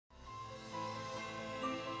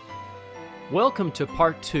Welcome to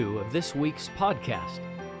part 2 of this week's podcast.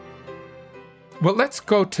 Well, let's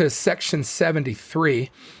go to section 73.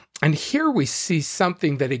 And here we see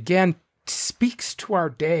something that again speaks to our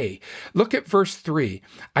day. Look at verse 3.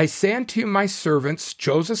 I say unto you, my servants,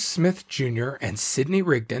 Joseph Smith Jr. and Sidney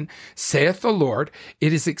Rigdon, saith the Lord,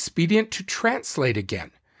 it is expedient to translate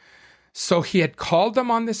again. So he had called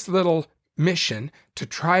them on this little mission to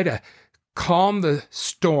try to calm the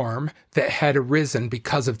storm that had arisen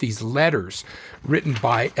because of these letters written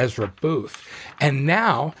by Ezra Booth. And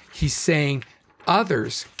now he's saying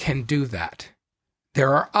others can do that.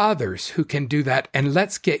 There are others who can do that, and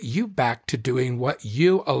let's get you back to doing what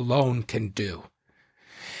you alone can do.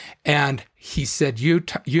 And he said, you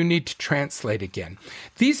need to translate again.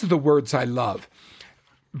 These are the words I love.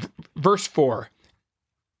 Verse 4,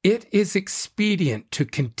 it is expedient to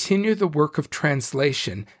continue the work of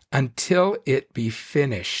translation until it be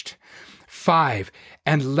finished. 5,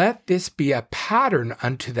 and let this be a pattern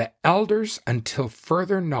unto the elders until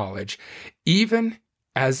further knowledge, even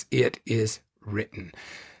as it is written.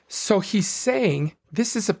 So he's saying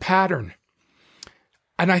this is a pattern.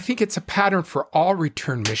 And I think it's a pattern for all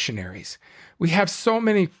return missionaries. We have so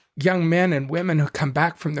many young men and women who come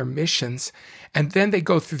back from their missions, and then they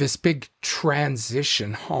go through this big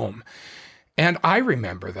transition home. And I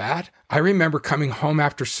remember that. I remember coming home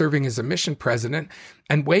after serving as a mission president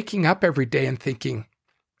and waking up every day and thinking,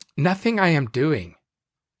 nothing I am doing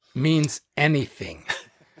means anything.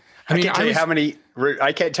 I can't tell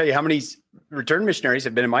you how many return missionaries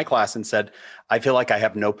have been in my class and said, I feel like I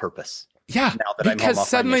have no purpose. Yeah, now that because I'm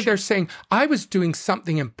suddenly they're saying, I was doing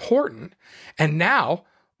something important, and now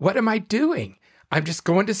what am I doing? I'm just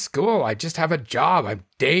going to school. I just have a job. I'm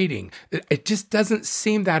dating. It just doesn't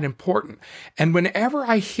seem that important. And whenever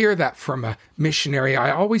I hear that from a missionary,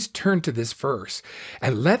 I always turn to this verse.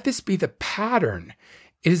 And let this be the pattern.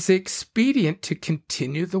 It is expedient to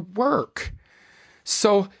continue the work.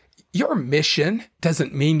 So your mission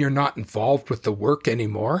doesn't mean you're not involved with the work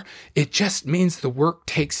anymore. It just means the work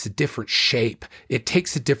takes a different shape. It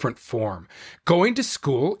takes a different form. Going to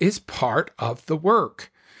school is part of the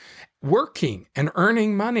work. Working and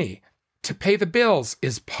earning money to pay the bills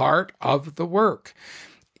is part of the work.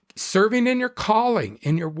 Serving in your calling,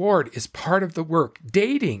 in your ward, is part of the work.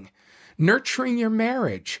 Dating, nurturing your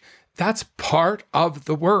marriage, that's part of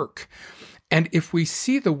the work. And if we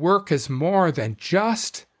see the work as more than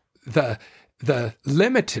just the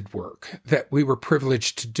limited work that we were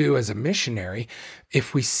privileged to do as a missionary,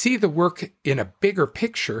 if we see the work in a bigger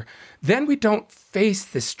picture, then we don't face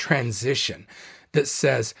this transition that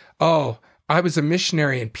says, oh, I was a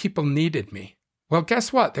missionary and people needed me. Well,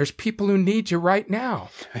 guess what? There's people who need you right now.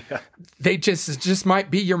 They just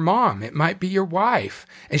might be your mom. It might be your wife.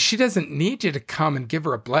 And she doesn't need you to come and give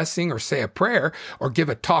her a blessing or say a prayer or give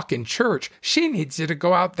a talk in church. She needs you to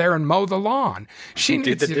go out there and mow the lawn. She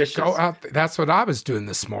needs you to go out. That's what I was doing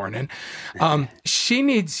this morning. She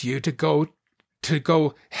needs you to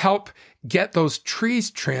go help get those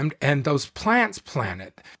trees trimmed and those plants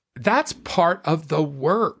planted. That's part of the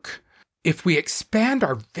work. If we expand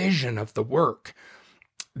our vision of the work,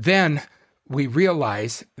 then we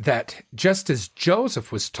realize that just as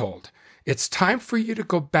Joseph was told, it's time for you to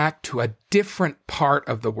go back to a different part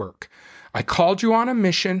of the work. I called you on a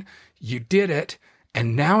mission, you did it,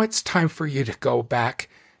 and now it's time for you to go back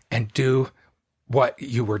and do what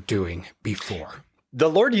you were doing before. The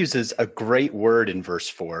Lord uses a great word in verse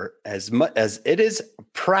 4, as much as it is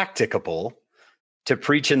practicable to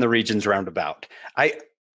preach in the regions round about. I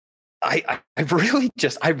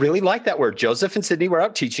really like that word. Joseph and Sidney were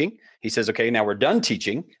out teaching. He says, okay, now we're done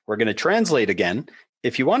teaching. We're going to translate again.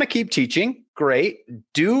 If you want to keep teaching, great.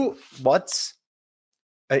 Do what's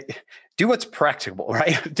practicable,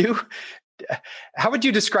 right? How would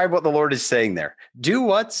you describe what the Lord is saying there? Do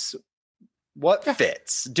what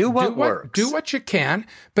fits. Do what works. Do what you can,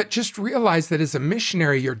 but just realize that as a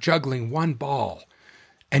missionary, you're juggling one ball.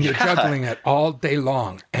 And you're juggling it all day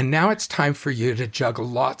long. And now it's time for you to juggle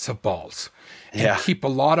lots of balls and keep a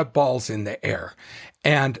lot of balls in the air.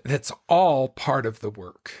 And that's all part of the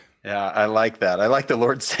work. Yeah, I like that. I like the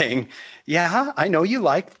Lord saying, yeah, I know you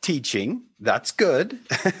like teaching. That's good.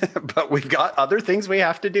 But we've got other things we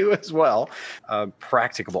have to do as well.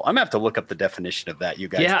 Practicable. I'm going to have to look up the definition of that, you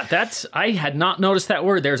guys. Yeah, I had not noticed that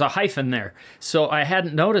word. There's a hyphen there. So I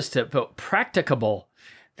hadn't noticed it, but practicable.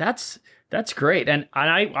 That's great. And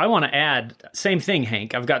I want to add, same thing,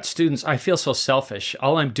 Hank. I've got students, I feel so selfish.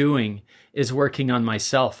 All I'm doing is working on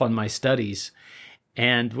myself, on my studies.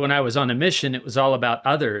 And when I was on a mission, it was all about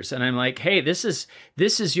others. And I'm like, hey, this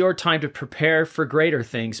is your time to prepare for greater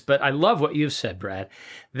things. But I love what you've said, Brad,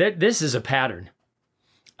 that this is a pattern.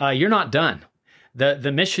 you're not done.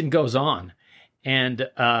 The mission goes on, and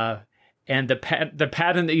the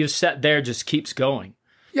pattern that you've set there just keeps going.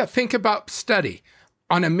 Yeah, think about study.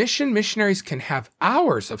 On a mission, missionaries can have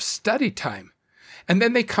hours of study time, and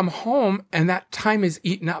then they come home and that time is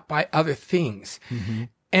eaten up by other things. Mm-hmm.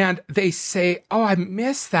 And they say, oh, I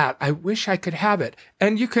miss that. I wish I could have it.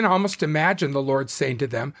 And you can almost imagine the Lord saying to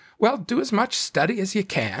them, well, do as much study as you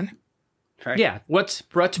can. Right. Yeah, what's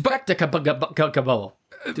practicable?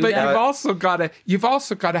 But you've also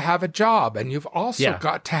got to have a job, and you've also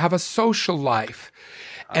got to have a social life.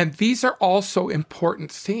 And these are also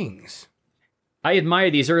important things. I admire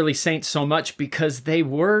these early saints so much because they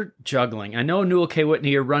were juggling. I know, Newell K.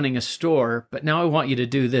 Whitney, you're running a store, but now I want you to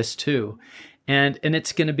do this too. And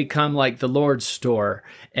it's going to become like the Lord's store.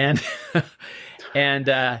 And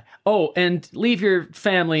and leave your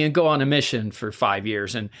family and go on a mission for 5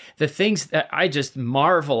 years. And the things that I just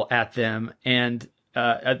marvel at them, and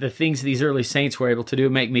the things these early saints were able to do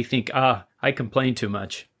make me think, I complain too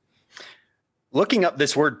much. Looking up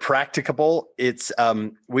this word practicable, it's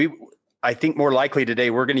I think more likely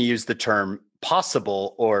today we're going to use the term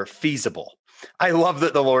possible or feasible. I love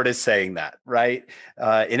that the Lord is saying that, right?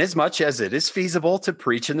 Inasmuch as it is feasible to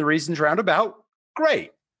preach in the reasons roundabout,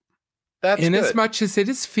 great. That's good. Inasmuch as it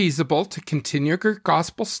is feasible to continue your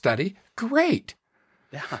gospel study, great.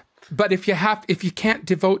 Yeah. But if you can't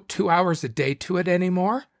devote 2 hours a day to it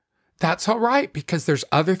anymore, that's all right, because there's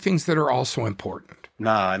other things that are also important.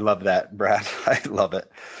 I love that, Brad. I love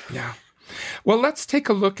it. Yeah. Well, let's take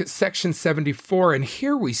a look at section 74, and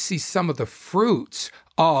here we see some of the fruits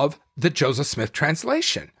of the Joseph Smith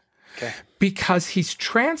translation. Okay. Because he's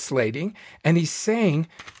translating and he's saying,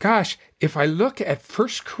 gosh, if I look at 1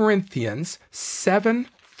 Corinthians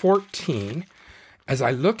 7:14, as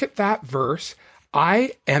I look at that verse,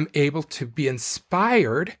 I am able to be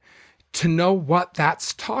inspired to know what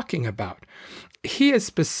that's talking about. He is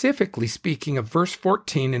specifically speaking of verse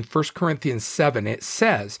 14 in 1 Corinthians 7. It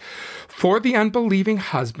says, for the unbelieving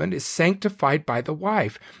husband is sanctified by the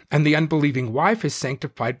wife, and the unbelieving wife is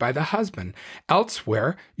sanctified by the husband.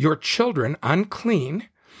 Elsewhere, your children unclean,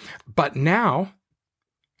 but now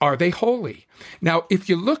are they holy? Now, if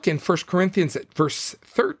you look in 1 Corinthians at verse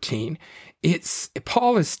 13,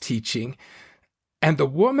 Paul is teaching, and the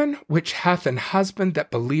woman which hath an husband that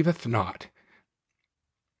believeth not,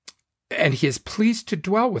 and he is pleased to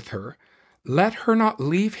dwell with her, let her not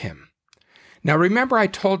leave him. Now, remember I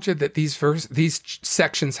told you that these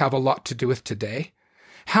sections have a lot to do with today.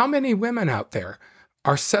 How many women out there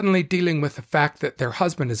are suddenly dealing with the fact that their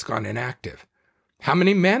husband has gone inactive? How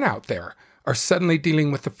many men out there are suddenly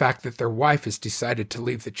dealing with the fact that their wife has decided to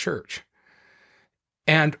leave the church?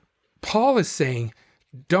 And Paul is saying,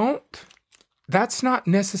 that's not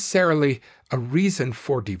necessarily a reason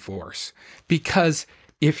for divorce, because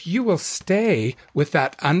if you will stay with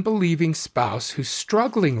that unbelieving spouse who's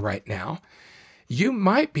struggling right now, you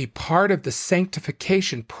might be part of the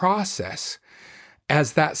sanctification process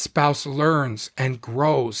as that spouse learns and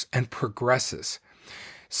grows and progresses.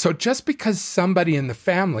 So just because somebody in the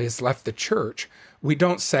family has left the church, we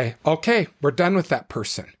don't say, okay, we're done with that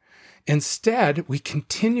person. Instead, we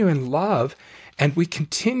continue in love and we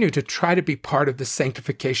continue to try to be part of the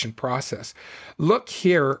sanctification process. Look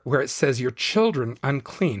here where it says your children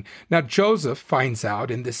unclean. Now, Joseph finds out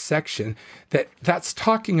in this section that that's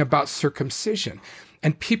talking about circumcision.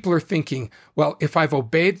 And people are thinking, well, if I've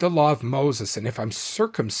obeyed the law of Moses and if I'm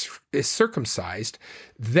circumcised,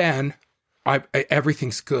 then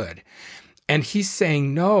everything's good. And he's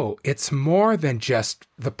saying, no, it's more than just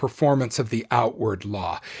the performance of the outward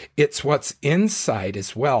law. It's what's inside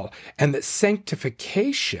as well. And that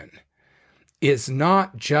sanctification is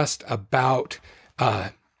not just about,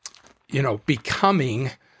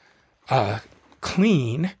 becoming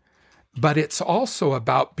clean, but it's also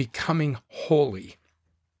about becoming holy.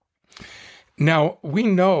 Now, we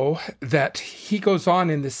know that he goes on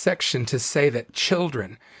in this section to say that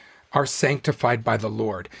children are sanctified by the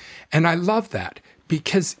Lord. And I love that,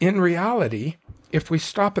 because in reality, if we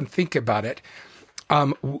stop and think about it,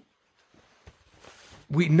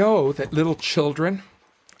 we know that little children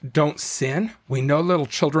don't sin. We know little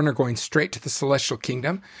children are going straight to the celestial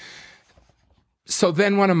kingdom. So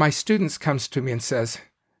then one of my students comes to me and says,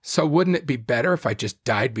 so wouldn't it be better if I just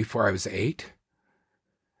died before I was 8?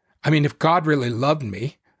 I mean, if God really loved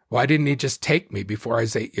me, why didn't he just take me before I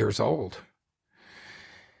was 8 years old?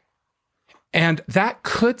 And that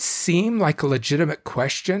could seem like a legitimate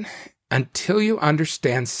question until you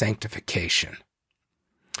understand sanctification.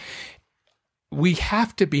 We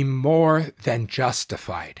have to be more than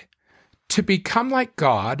justified. To become like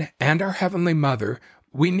God and our Heavenly Mother,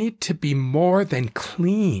 We need to be more than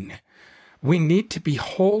clean. We need to be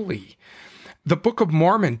holy. The Book of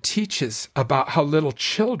Mormon teaches about how little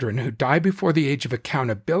children who die before the age of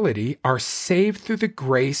accountability are saved through the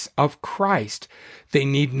grace of Christ. They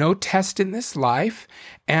need no test in this life,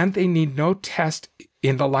 and they need no test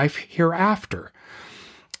in the life hereafter.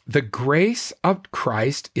 The grace of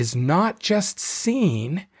Christ is not just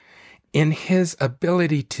seen in his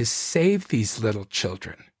ability to save these little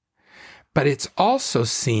children, but it's also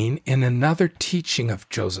seen in another teaching of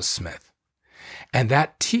Joseph Smith. And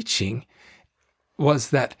that teaching was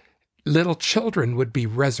that little children would be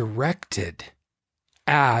resurrected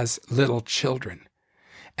as little children,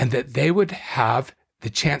 and that they would have the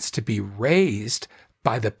chance to be raised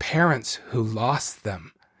by the parents who lost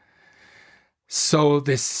them. So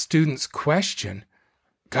this student's question,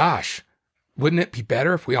 gosh, wouldn't it be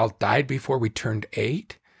better if we all died before we turned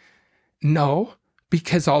 8? No,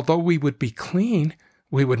 because although we would be clean,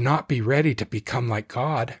 we would not be ready to become like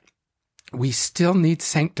God. We still need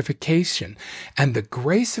sanctification, and the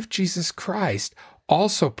grace of Jesus Christ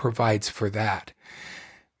also provides for that.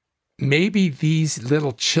 Maybe these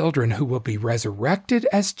little children who will be resurrected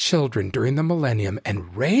as children during the millennium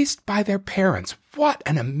and raised by their parents, what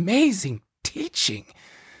an amazing teaching!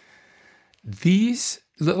 These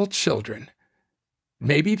little children,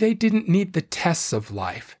 maybe they didn't need the tests of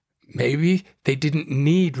life. Maybe they didn't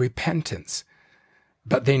need repentance,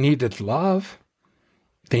 but they needed love.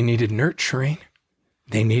 They needed nurturing.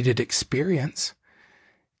 They needed experience.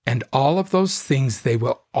 And all of those things they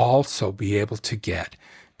will also be able to get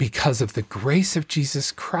because of the grace of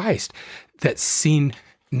Jesus Christ that's seen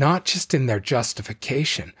not just in their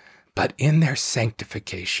justification, but in their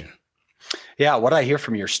sanctification. Yeah, what I hear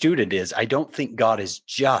from your student is, I don't think God is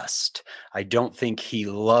just. I don't think he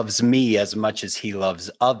loves me as much as he loves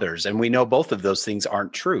others. And we know both of those things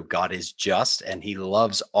aren't true. God is just, and he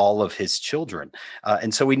loves all of his children.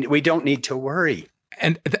 And so we don't need to worry.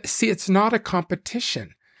 And see, it's not a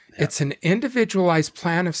competition. Yeah. It's an individualized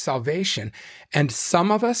plan of salvation. And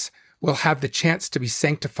some of us will have the chance to be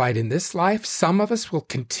sanctified in this life. Some of us will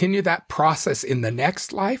continue that process in the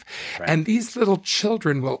next life. Right. And these little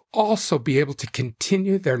children will also be able to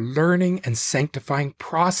continue their learning and sanctifying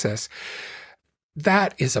process.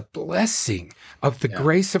 That is a blessing of the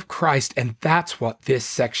grace of Christ. And that's what this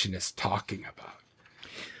section is talking about.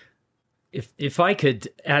 If I could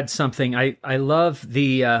add something, I love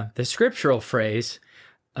the scriptural phrase.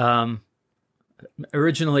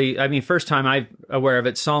 Originally, first time I'm aware of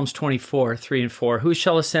it, Psalms 24, 3 and 4. Who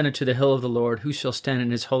shall ascend into the hill of the Lord? Who shall stand in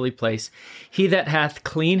his holy place? He that hath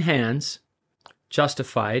clean hands,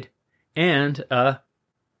 justified, and a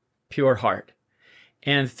pure heart.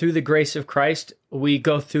 And through the grace of Christ, we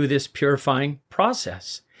go through this purifying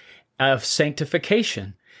process of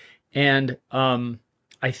sanctification. And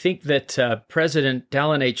I think that President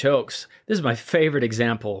Dallin H. Oaks, this is my favorite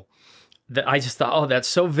example, that I just thought, oh, that's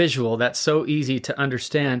so visual, that's so easy to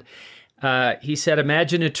understand. He said,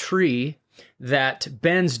 imagine a tree that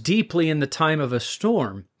bends deeply in the time of a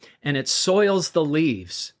storm, and it soils the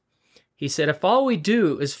leaves. He said, if all we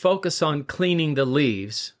do is focus on cleaning the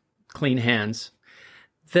leaves, clean hands,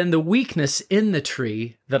 then the weakness in the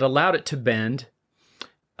tree that allowed it to bend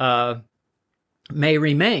may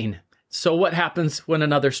remain. So what happens when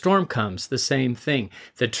another storm comes? The same thing.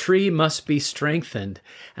 The tree must be strengthened.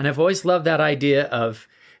 And I've always loved that idea of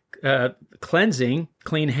cleansing,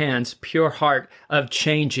 clean hands, pure heart, of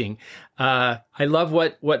changing. I love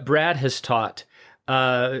what Brad has taught.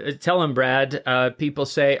 Tell him, Brad, people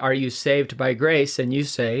say, are you saved by grace? And you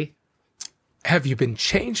say, have you been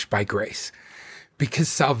changed by grace? Because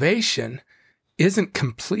salvation isn't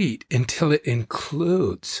complete until it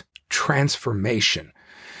includes transformation.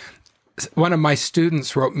 One of my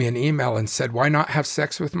students wrote me an email and said, why not have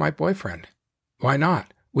sex with my boyfriend? Why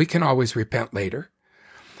not? We can always repent later.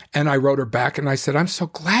 And I wrote her back and I said, I'm so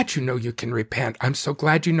glad you know you can repent. I'm so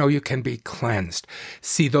glad you know you can be cleansed.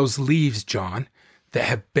 See those leaves, John, that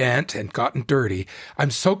have bent and gotten dirty.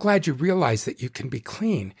 I'm so glad you realize that you can be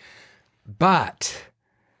clean. But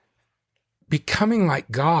becoming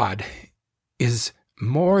like God is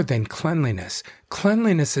more than cleanliness.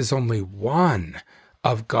 Cleanliness is only one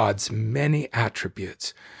of God's many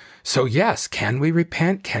attributes. So yes, can we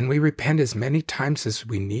repent? Can we repent as many times as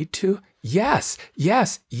we need to? Yes,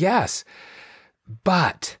 yes, yes.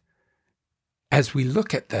 But as we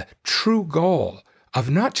look at the true goal of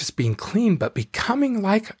not just being clean, but becoming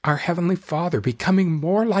like our Heavenly Father, becoming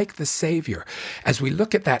more like the Savior, as we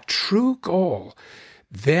look at that true goal,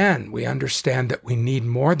 then we understand that we need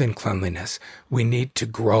more than cleanliness. We need to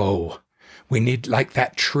grow. We need, like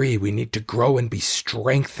that tree, we need to grow and be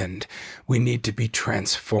strengthened. We need to be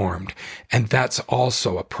transformed. And that's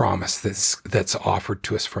also a promise that's offered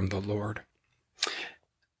to us from the Lord.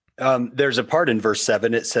 There's a part in verse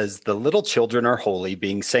 7, it says, the little children are holy,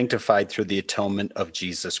 being sanctified through the atonement of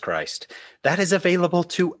Jesus Christ. That is available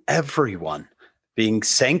to everyone, being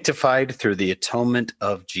sanctified through the atonement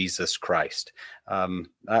of Jesus Christ.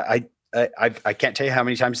 I can't tell you how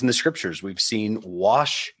many times in the scriptures we've seen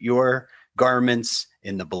wash your garments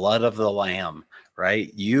in the blood of the Lamb,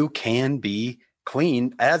 right? You can be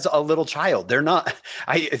clean as a little child. They're not,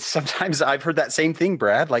 sometimes I've heard that same thing,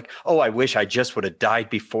 Brad, like, oh, I wish I just would have died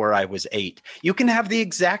before I was 8. You can have the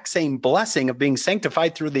exact same blessing of being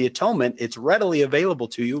sanctified through the atonement. It's readily available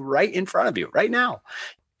to you right in front of you right now.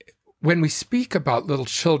 When we speak about little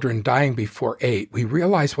children dying before 8, we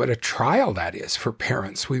realize what a trial that is for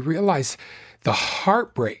parents. We realize the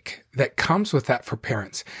heartbreak that comes with that for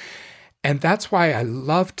parents. And that's why I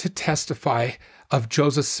love to testify of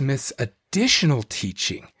Joseph Smith's additional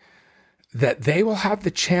teaching, that they will have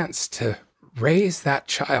the chance to raise that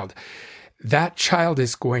child. That child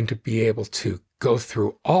is going to be able to go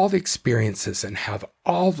through all the experiences and have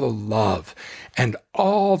all the love and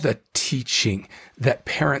all the teaching that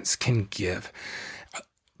parents can give.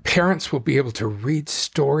 Parents will be able to read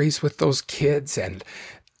stories with those kids and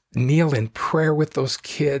kneel in prayer with those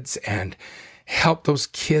kids and help those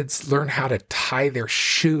kids learn how to tie their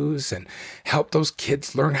shoes and help those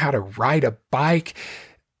kids learn how to ride a bike.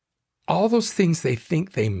 All those things they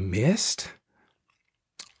think they missed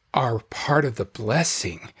are part of the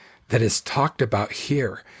blessing that is talked about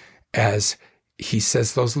here, as he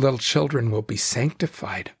says those little children will be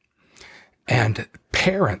sanctified, and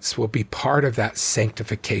parents will be part of that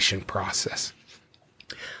sanctification process.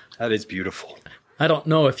 That is beautiful. I don't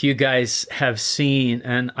know if you guys have seen,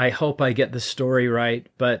 and I hope I get the story right,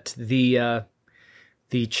 but the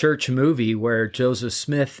church movie where Joseph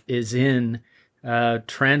Smith is in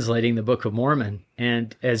translating the Book of Mormon,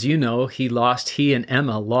 and as you know, he and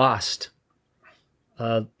Emma lost.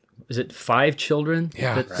 Is it 5 children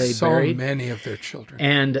that they buried? So many of their children.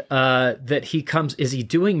 And that he comes, is he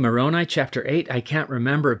doing Moroni chapter 8? I can't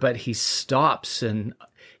remember, but he stops. And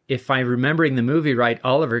if I'm remembering the movie right,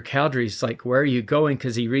 Oliver Cowdery's like, where are you going?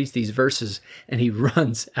 Because he reads these verses and he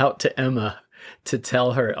runs out to Emma to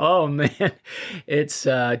tell her, oh man, it's,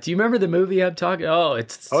 do you remember the movie I'm talking? Oh,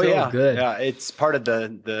 it's so good. Yeah, it's part of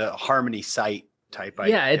the Harmony site. Type.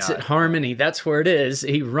 It's at Harmony. That's where it is.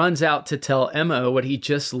 He runs out to tell Emma what he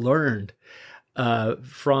just learned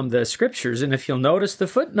from the scriptures. And if you'll notice the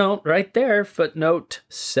footnote right there, footnote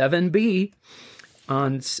 7b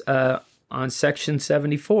on section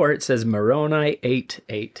 74, it says Moroni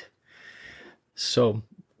 8:8. So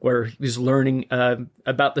where he's learning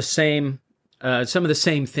about the same, some of the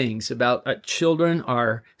same things about children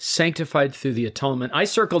are sanctified through the atonement. I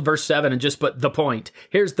circled verse 7 and just put the point.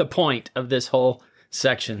 Here's the point of this whole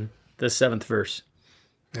section, the 7th verse.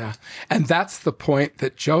 Yeah, and that's the point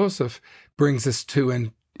that Joseph brings us to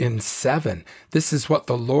in 7. This is what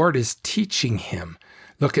the Lord is teaching him.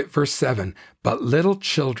 Look at verse 7. But little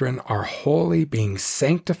children are holy, being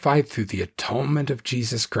sanctified through the atonement of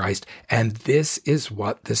Jesus Christ, and this is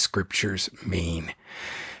what the scriptures mean.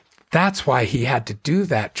 That's why he had to do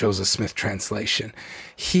that Joseph Smith translation.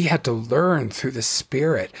 He had to learn through the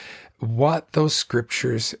Spirit what those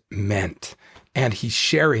scriptures meant, and he's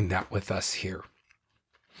sharing that with us here.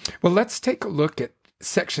 Well, let's take a look at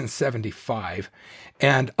section 75,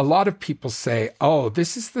 and a lot of people say, oh,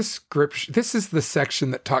 this is the scripture, this is the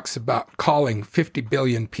section that talks about calling 50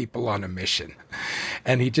 billion people on a mission,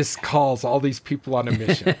 and he just calls all these people on a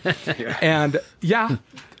mission. And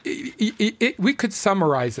we could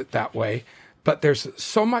summarize it that way, but there's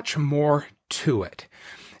so much more to it.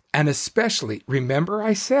 And especially, remember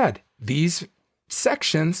I said, these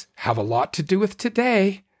sections have a lot to do with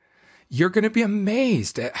today. You're going to be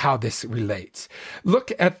amazed at how this relates.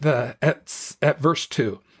 Look at verse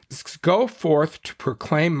 2. Go forth to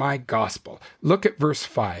proclaim my gospel. Look at verse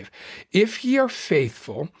 5. If ye are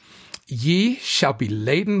faithful, ye shall be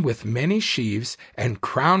laden with many sheaves and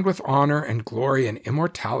crowned with honor and glory and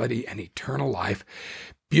immortality and eternal life.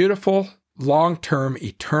 Beautiful, long-term,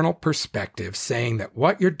 eternal perspective, saying that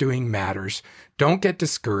what you're doing matters. Don't get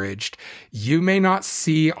discouraged. You may not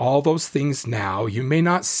see all those things now. You may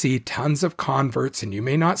not see tons of converts, and you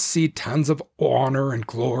may not see tons of honor and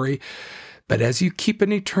glory. But as you keep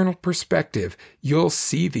an eternal perspective, you'll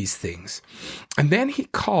see these things. And then he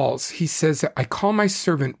says, I call my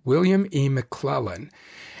servant William E. McClellan,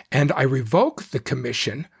 and I revoke the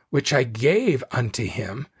commission which I gave unto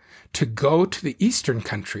him to go to the eastern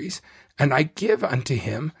countries, and I give unto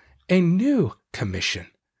him a new commission.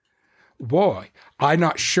 Boy, I'm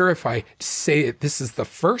not sure if I say this is the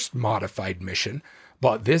first modified mission,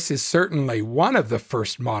 but this is certainly one of the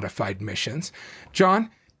first modified missions. John,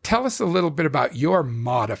 tell us a little bit about your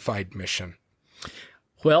modified mission.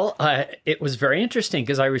 Well, it was very interesting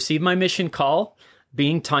because I received my mission call,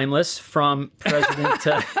 being timeless, from President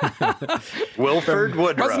Wilford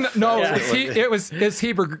Woodruff. It's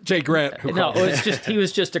Heber J. Grant who called. No, he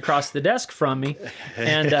was just across the desk from me,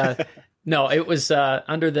 and no, it was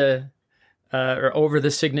under the or over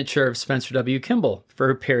the signature of Spencer W. Kimball for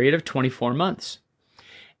a period of 24 months,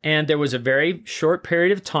 and there was a very short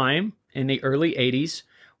period of time in the early 80s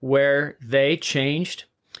where they changed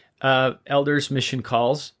elders' mission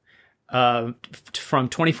calls from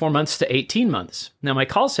 24 months to 18 months. Now, my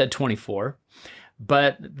call said 24,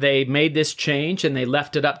 but they made this change and they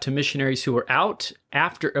left it up to missionaries who were out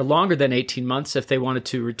after longer than 18 months if they wanted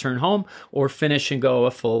to return home or finish and go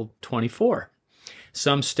a full 24.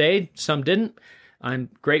 Some stayed, some didn't. I'm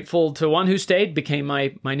grateful to one who stayed, became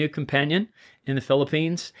my new companion in the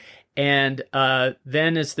Philippines. And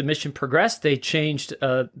then as the mission progressed, they changed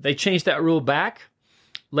that rule back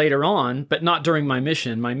later on, but not during my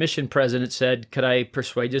mission. My mission president said, could I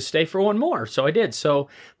persuade you to stay for one more? So I did. So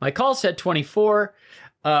my call said 24,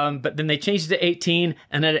 but then they changed it to 18,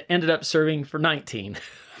 and then it ended up serving for 19.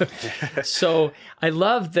 So I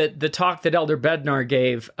love the talk that Elder Bednar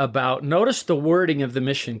gave about, notice the wording of the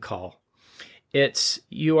mission call. It's,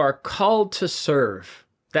 you are called to serve.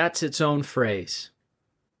 That's its own phrase.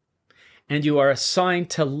 And you are assigned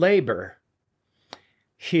to labor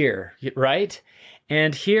here, right?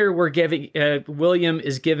 And here we're giving, William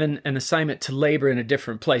is given an assignment to labor in a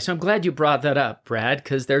different place. I'm glad you brought that up, Brad,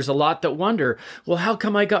 because there's a lot that wonder, well, how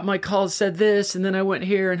come I got my call said this, and then I went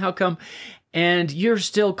here, and how come? And you're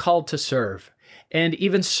still called to serve. And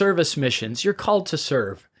even service missions, you're called to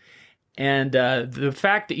serve. And the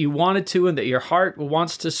fact that you wanted to and that your heart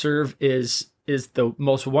wants to serve is the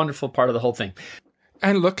most wonderful part of the whole thing.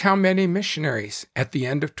 And look how many missionaries at the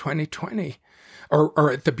end of 2020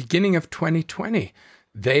 or at the beginning of 2020,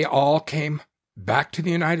 they all came back to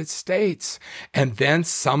the United States. And then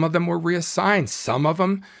some of them were reassigned. Some of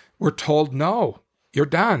them were told, no, you're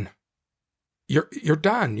done. You're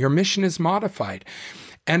done. Your mission is modified.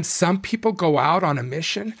 And some people go out on a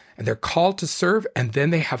mission and they're called to serve, and then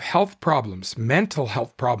they have health problems, mental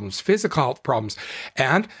health problems, physical health problems.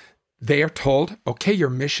 And they are told, okay, your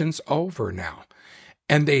mission's over now.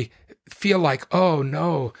 And they feel like, oh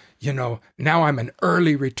no, now I'm an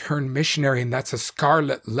early return missionary and that's a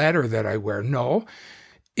scarlet letter that I wear. No,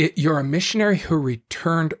 you're a missionary who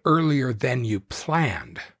returned earlier than you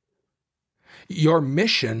planned. Your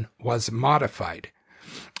mission was modified.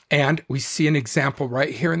 And we see an example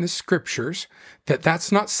right here in the scriptures that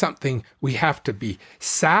that's not something we have to be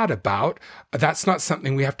sad about. That's not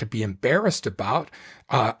something we have to be embarrassed about.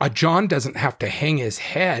 John doesn't have to hang his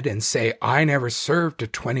head and say, I never served a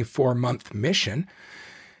 24-month mission.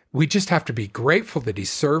 We just have to be grateful that he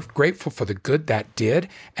served, grateful for the good that did,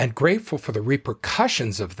 and grateful for the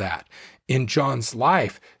repercussions of that in John's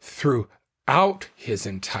life throughout his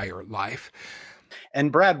entire life.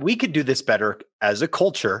 And Brad, we could do this better as a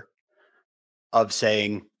culture of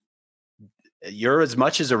saying, you're as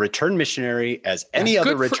much as a return missionary as any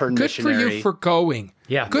other return missionary. Good for you for going.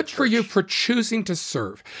 Yeah. Good for you for choosing to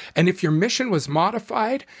serve. And if your mission was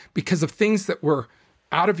modified because of things that were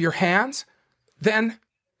out of your hands, then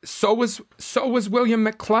so was William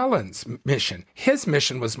McClellan's mission. His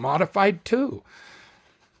mission was modified too.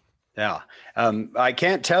 Yeah. I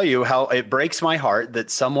can't tell you how it breaks my heart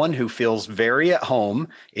that someone who feels very at home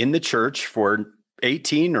in the church for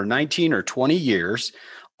 18 or 19 or 20 years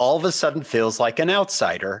all of a sudden feels like an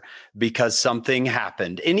outsider because something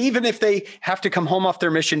happened. And even if they have to come home off their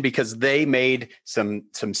mission because they made some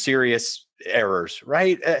serious errors,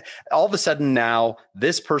 right? All of a sudden now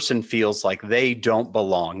this person feels like they don't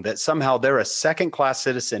belong, that somehow they're a second-class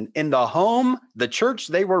citizen in the home, the church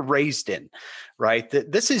they were raised in, right?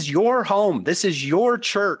 That this is your home. This is your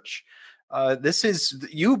church.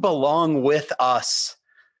 You belong with us,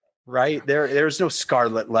 right? There's no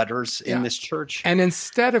scarlet letters in this church. And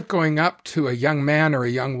instead of going up to a young man or a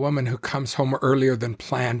young woman who comes home earlier than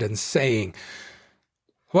planned and saying,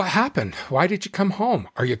 what happened? Why did you come home?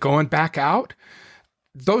 Are you going back out?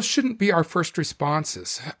 Those shouldn't be our first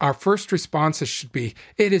responses. Our first responses should be,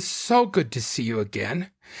 it is so good to see you again.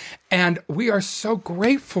 And we are so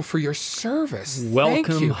grateful for your service. Welcome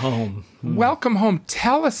Thank you. home. Welcome home.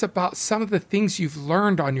 Tell us about some of the things you've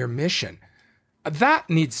learned on your mission. That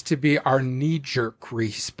needs to be our knee-jerk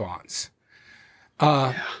response.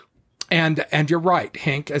 And you're right,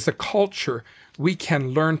 Hank, as a culture, we can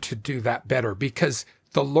learn to do that better, because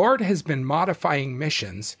the Lord has been modifying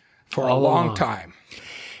missions for a long time.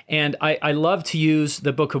 And I love to use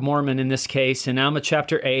the Book of Mormon in this case, in Alma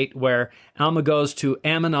chapter 8, where Alma goes to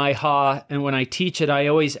Ammonihah. And when I teach it, I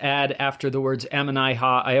always add, after the words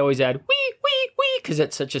Ammonihah, I always add, wee, wee, wee, because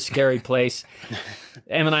it's such a scary place.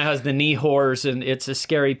 Ammonihah is the Nehors, and it's a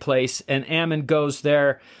scary place. And Alma goes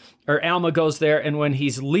there, and when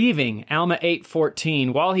he's leaving, Alma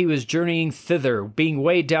 8:14, while he was journeying thither, being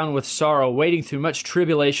weighed down with sorrow, wading through much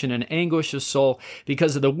tribulation and anguish of soul,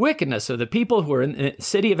 because of the wickedness of the people who were in the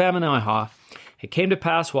city of Ammonihah, it came to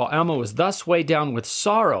pass while Alma was thus weighed down with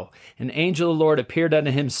sorrow, an angel of the Lord appeared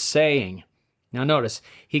unto him, saying, now notice,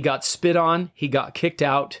 he got spit on, he got kicked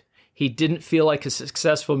out, he didn't feel like a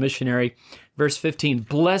successful missionary. Verse 15,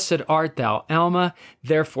 blessed art thou, Alma,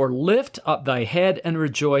 therefore lift up thy head and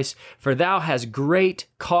rejoice, for thou hast great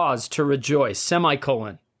cause to rejoice,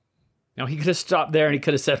 semicolon. Now, he could have stopped there and he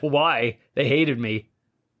could have said, why? They hated me.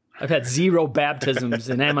 I've had 0 baptisms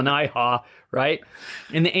in Ammonihah, right?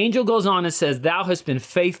 And the angel goes on and says, thou hast been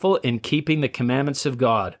faithful in keeping the commandments of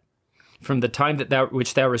God from the time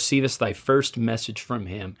which thou receivest thy first message from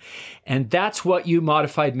him. And that's what you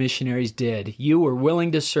modified missionaries did. You were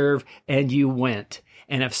willing to serve, and you went.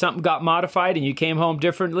 And if something got modified and you came home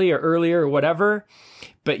differently or earlier or whatever,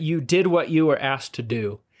 but you did what you were asked to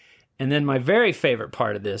do. And then my very favorite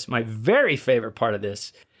part of this,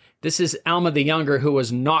 this is Alma the Younger, who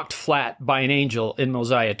was knocked flat by an angel in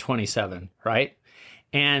Mosiah 27, right?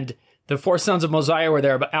 And the 4 sons of Mosiah were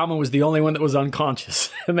there, but Alma was the only one that was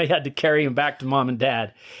unconscious, and they had to carry him back to mom and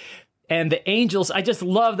dad. And the angels, I just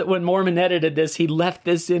love that when Mormon edited this, he left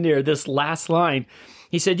this in here, this last line.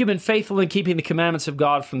 He said, you've been faithful in keeping the commandments of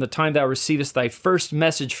God from the time thou receivest thy first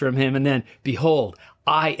message from him, and then, behold,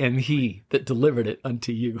 I am he that delivered it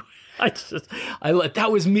unto you. That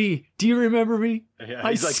was me. Do you remember me? Yeah,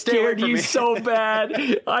 I scared you so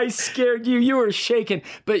bad. I scared you. You were shaken,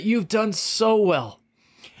 but you've done so well.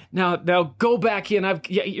 Now go back in.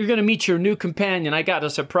 You're going to meet your new companion. I got a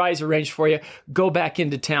surprise arranged for you. Go back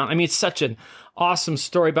into town. I mean, it's such an awesome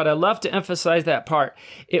story, but I love to emphasize that part.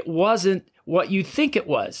 It wasn't what you think it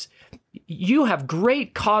was. You have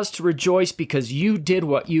great cause to rejoice because you did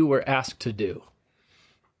what you were asked to do.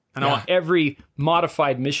 And I want every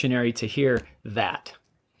modified missionary to hear that.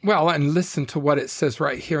 Well, and listen to what it says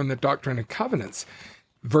right here in the Doctrine and Covenants,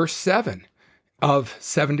 verse 7 of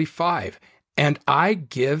 75. And I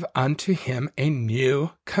give unto him a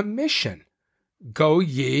new commission. Go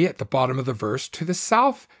ye, at the bottom of the verse, to the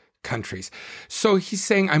south countries. So he's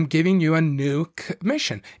saying, I'm giving you a new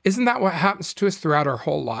commission. Isn't that what happens to us throughout our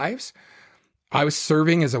whole lives? I was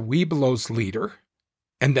serving as a Webelos leader,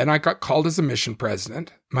 and then I got called as a mission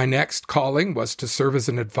president. My next calling was to serve as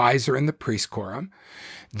an advisor in the priest quorum.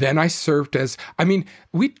 Then I served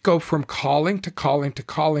we'd go from calling to calling to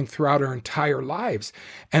calling throughout our entire lives.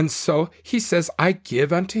 And so he says, I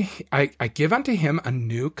give unto him a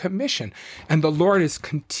new commission. And the Lord is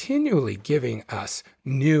continually giving us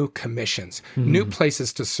new commissions, new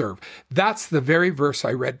places to serve. That's the very verse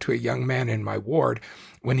I read to a young man in my ward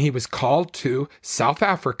when he was called to South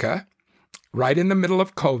Africa, right in the middle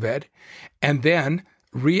of COVID, and then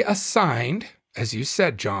reassigned, as you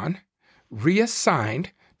said, John,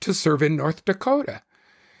 reassigned to serve in North Dakota.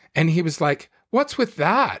 And he was like, what's with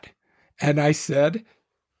that? And I said,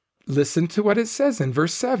 listen to what it says in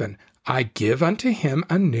verse 7. I give unto him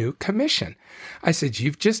a new commission. I said,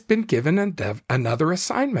 you've just been given another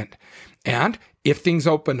assignment. And if things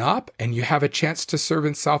open up and you have a chance to serve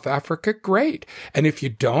in South Africa, great. And if you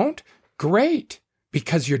don't, great,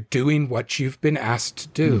 because you're doing what you've been asked to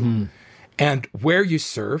do. And where you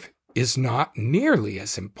serve is not nearly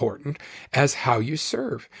as important as how you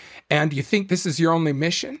serve. And you think this is your only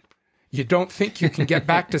mission? You don't think you can get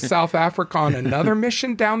back to South Africa on another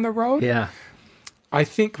mission down the road? Yeah. I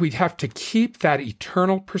think we'd have to keep that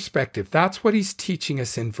eternal perspective. That's what he's teaching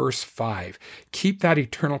us in verse 5. Keep that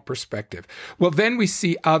eternal perspective. Well, then we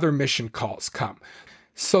see other mission calls come.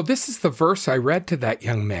 So this is the verse I read to that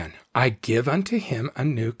young man. I give unto him a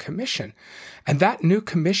new commission. And that new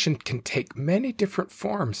commission can take many different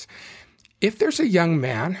forms. If there's a young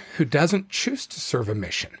man who doesn't choose to serve a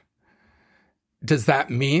mission, does that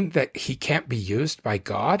mean that he can't be used by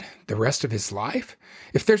God the rest of his life?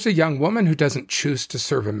 If there's a young woman who doesn't choose to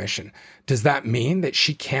serve a mission, does that mean that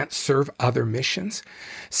she can't serve other missions?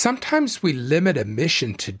 Sometimes we limit a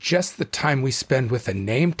mission to just the time we spend with a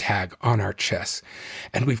name tag on our chest.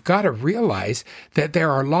 And we've got to realize that there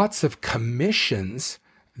are lots of commissions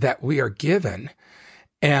that we are given.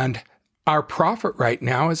 And our prophet right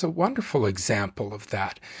now is a wonderful example of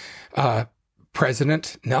that.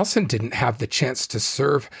 President Nelson didn't have the chance to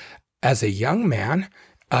serve as a young man,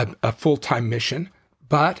 a full-time mission,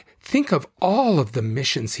 but think of all of the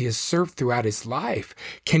missions he has served throughout his life.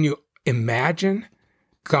 Can you imagine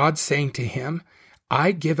God saying to him,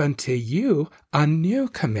 I give unto you a new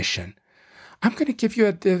commission. I'm going to give you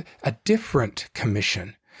a different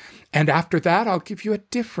commission. And after that, I'll give you a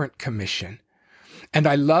different commission. And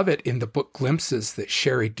I love it in the book Glimpses that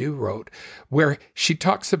Sherry Dew wrote, where she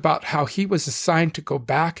talks about how he was assigned to go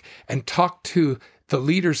back and talk to the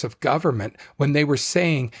leaders of government when they were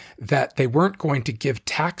saying that they weren't going to give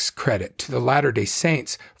tax credit to the Latter-day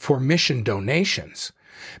Saints for mission donations,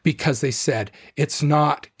 because they said it's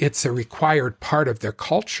a required part of their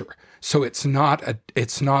culture. So it's not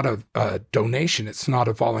a donation. It's not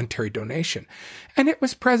a voluntary donation. And it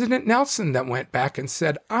was President Nelson that went back and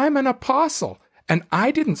said, I'm an apostle and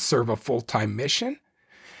I didn't serve a full-time mission.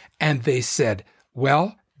 And they said,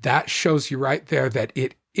 well, that shows you right there that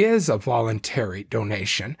it is a voluntary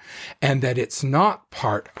donation and that it's not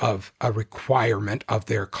part of a requirement of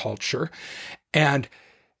their culture. And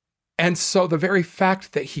so the very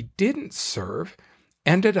fact that he didn't serve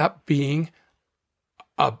ended up being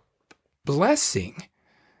a blessing.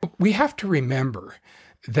 We have to remember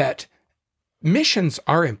that missions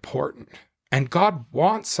are important and God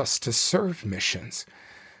wants us to serve missions.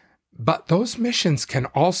 But those missions can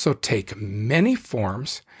also take many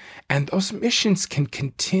forms, and those missions can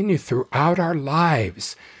continue throughout our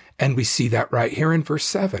lives. And we see that right here in verse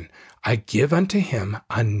 7. I give unto him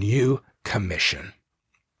a new commission.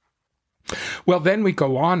 Well, then we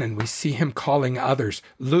go on and we see him calling others: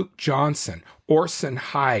 Luke Johnson, Orson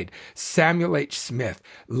Hyde, Samuel H. Smith,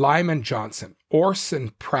 Lyman Johnson,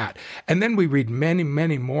 Orson Pratt. And then we read many,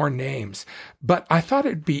 many more names. But I thought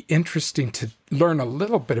it'd be interesting to learn a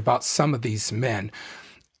little bit about some of these men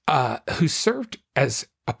who served as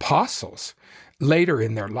apostles later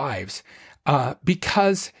in their lives,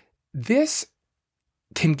 because this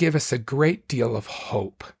can give us a great deal of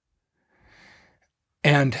hope.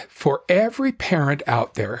 And for every parent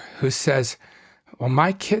out there who says, well,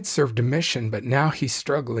 my kid served a mission, but now he's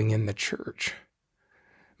struggling in the church.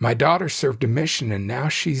 My daughter served a mission, and now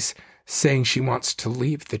she's saying she wants to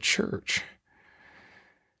leave the church.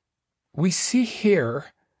 We see here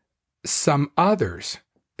some others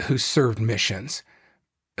who served missions,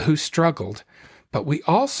 who struggled, but we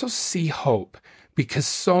also see hope because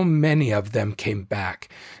so many of them came back.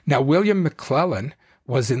 Now, William McClellan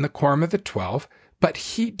was in the Quorum of the 12, but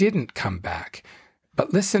he didn't come back.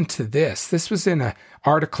 But listen to this. This was in an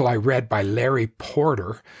article I read by Larry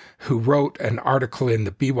Porter, who wrote an article in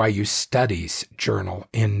the BYU Studies Journal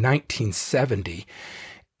in 1970.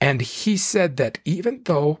 And he said that even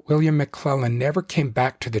though William McClellan never came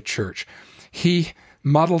back to the church, he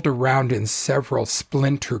muddled around in several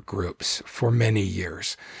splinter groups for many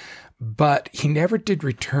years. But he never did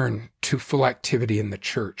return to full activity in the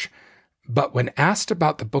church. But when asked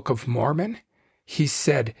about the Book of Mormon, he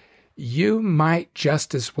said, you might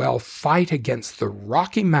just as well fight against the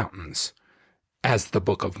Rocky Mountains as the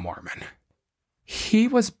Book of Mormon. He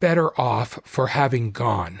was better off for having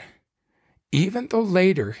gone. Even though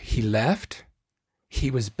later he left, he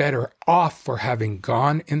was better off for having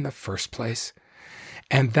gone in the first place.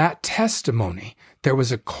 And that testimony, there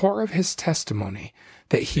was a core of his testimony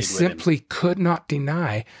that he simply could not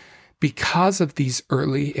deny because of these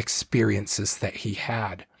early experiences that he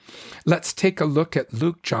had. Let's take a look at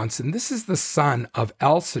Luke Johnson. This is the son of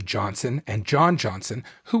Elsa Johnson and John Johnson,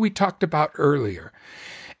 who we talked about earlier.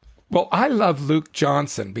 Well, I love Luke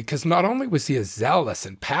Johnson because not only was he a zealous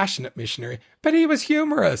and passionate missionary, but he was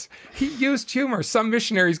humorous. He used humor. Some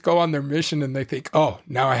missionaries go on their mission and they think, oh,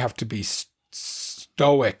 now I have to be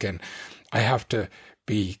stoic and I have to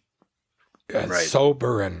be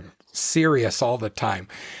sober and serious all the time.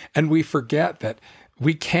 And we forget that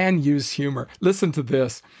we can use humor. Listen to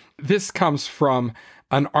this. This comes from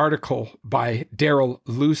an article by Darrell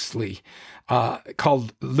Loosely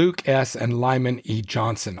called Luke S. and Lyman E.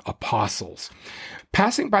 Johnson, Apostles.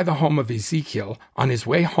 Passing by the home of Ezekiel on his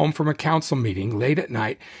way home from a council meeting late at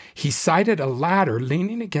night, he sighted a ladder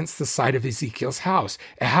leaning against the side of Ezekiel's house.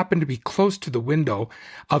 It happened to be close to the window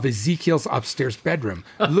of Ezekiel's upstairs bedroom.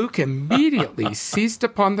 Luke immediately seized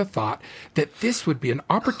upon the thought that this would be an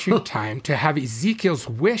opportune time to have Ezekiel's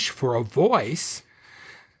wish for a voice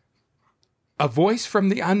from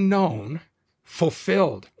the unknown,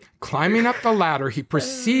 fulfilled. Climbing up the ladder, he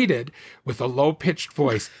proceeded with a low-pitched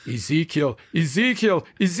voice, Ezekiel, Ezekiel,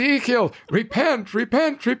 Ezekiel, repent,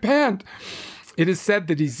 repent, repent. It is said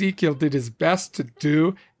that Ezekiel did his best to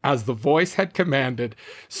do as the voice had commanded,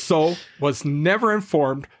 so was never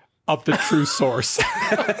informed of the true source.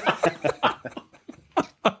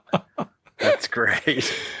 That's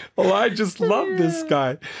great. Well, I just love this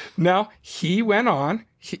guy. Now, he went on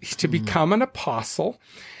to become an apostle,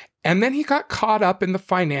 and then he got caught up in the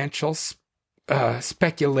financial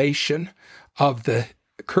speculation of the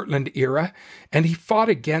Kirtland era, and he fought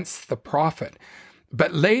against the prophet.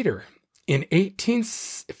 But later, in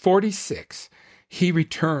 1846, he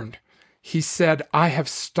returned. He said, "I have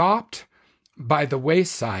stopped by the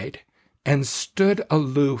wayside and stood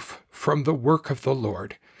aloof from the work of the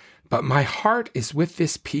Lord, but my heart is with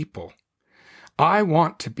this people. I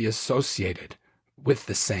want to be associated with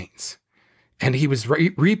the saints." And he was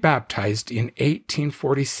rebaptized in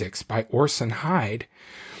 1846 by Orson Hyde,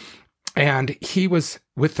 and he was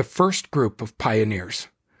with the first group of pioneers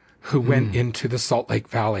who went into the Salt Lake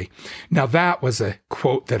Valley. Now, that was a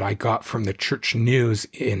quote that I got from the Church News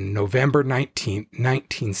in November 19th,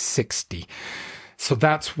 1960. So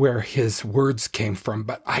that's where his words came from.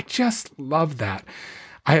 But I just love that.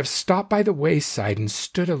 "I have stopped by the wayside and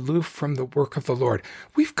stood aloof from the work of the Lord."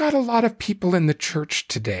 We've got a lot of people in the church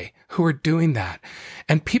today who are doing that.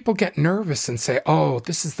 And people get nervous and say, "Oh,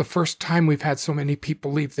 this is the first time we've had so many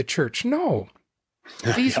people leave the church." No.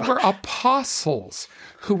 These were apostles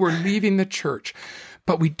who were leaving the church.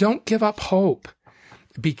 But we don't give up hope,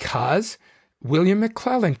 because William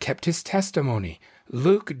McClellan kept his testimony.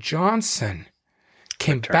 Luke Johnson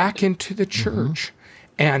came back into the church,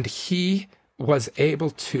 and he was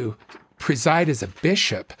able to preside as a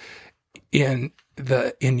bishop in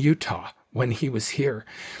Utah when he was here.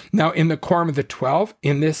 Now, in the Quorum of the 12,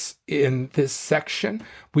 in this section,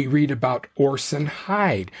 we read about Orson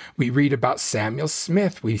Hyde. We read about Samuel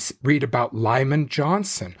Smith. We read about Lyman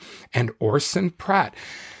Johnson and Orson Pratt.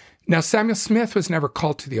 Now, Samuel Smith was never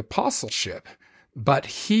called to the apostleship, but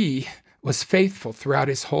he was faithful throughout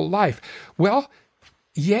his whole life. Well,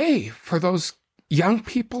 yay for those young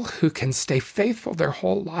people who can stay faithful their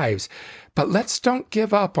whole lives. But let's don't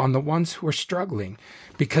give up on the ones who are struggling,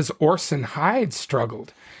 because Orson Hyde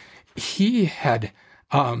struggled. He had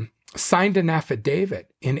signed an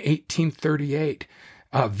affidavit in 1838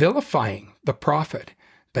 vilifying the prophet,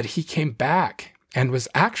 but he came back and was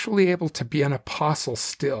actually able to be an apostle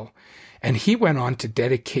still. And he went on to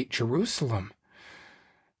dedicate Jerusalem.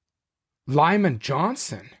 Lyman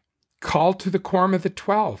Johnson, called to the Quorum of the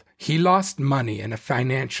 12. He lost money in a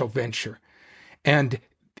financial venture. And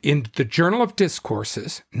in the Journal of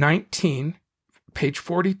Discourses, 19, page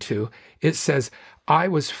 42, it says, "I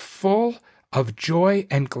was full of joy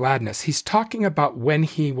and gladness." He's talking about when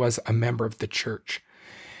he was a member of the church.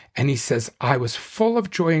 And he says, "I was full of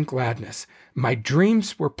joy and gladness. My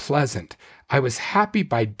dreams were pleasant. I was happy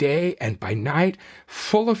by day and by night,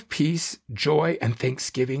 full of peace, joy, and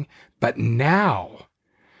thanksgiving. But now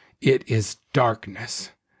it is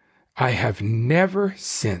darkness. I have never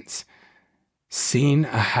since seen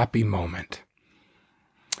a happy moment."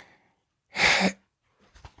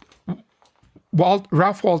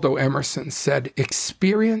 Ralph Waldo Emerson said,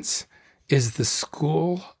 "Experience is the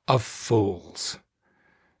school of fools,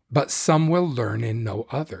 but some will learn in no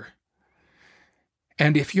other."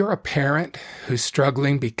 And if you're a parent who's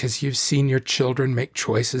struggling because you've seen your children make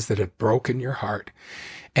choices that have broken your heart,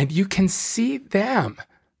 and you can see them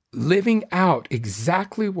living out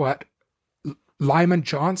exactly what Lyman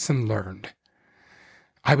Johnson learned.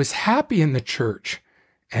 "I was happy in the church,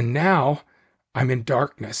 and now I'm in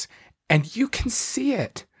darkness." And you can see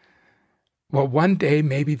it. Well, one day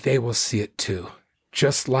maybe they will see it too,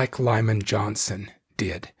 just like Lyman Johnson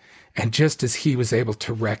did, and just as he was able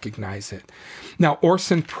to recognize it. Now,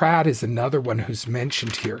 Orson Pratt is another one who's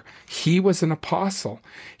mentioned here. He was an apostle.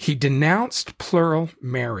 He denounced plural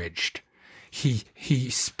marriage. He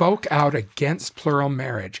spoke out against plural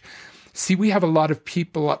marriage. See, we have a lot of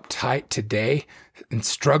people uptight today and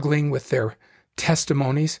struggling with their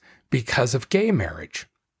testimonies because of gay marriage.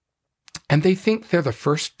 And they think they're the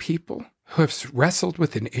first people who have wrestled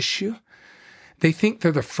with an issue. They think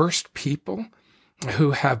they're the first people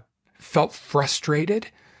who have felt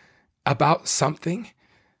frustrated about something.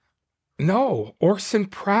 No, Orson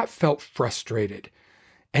Pratt felt frustrated.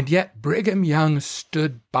 And yet Brigham Young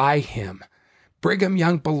stood by him. Brigham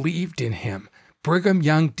Young believed in him. Brigham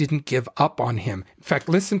Young didn't give up on him. In fact,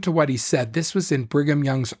 listen to what he said. This was in Brigham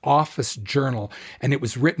Young's office journal, and it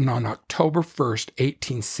was written on October 1st,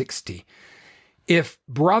 1860. "If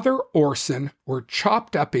Brother Orson were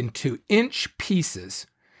chopped up into inch pieces,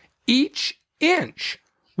 each inch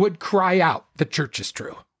would cry out, 'The church is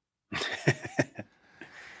true.'"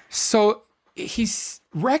 So he's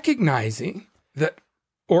recognizing that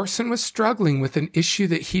Orson was struggling with an issue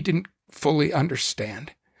that he didn't fully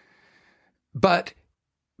understand. But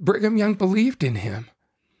Brigham Young believed in him.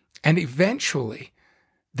 And eventually,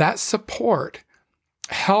 that support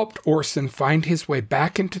helped Orson find his way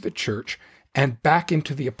back into the church and back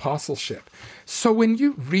into the apostleship. So when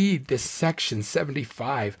you read this section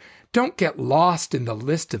 75, don't get lost in the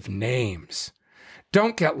list of names.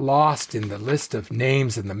 Don't get lost in the list of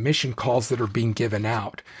names and the mission calls that are being given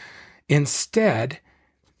out. Instead,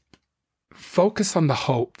 focus on the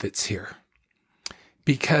hope that's here.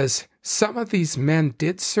 Because some of these men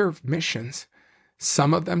did serve missions.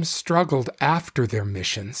 Some of them struggled after their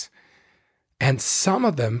missions. And some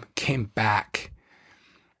of them came back.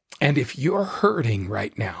 And if you're hurting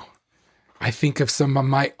right now, I think of some of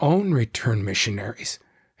my own returned missionaries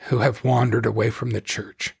who have wandered away from the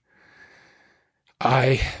church.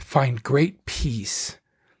 I find great peace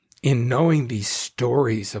in knowing these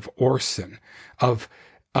stories of Orson, of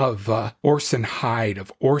Orson Hyde,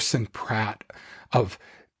 of Orson Pratt, of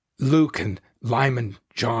Luke and Lyman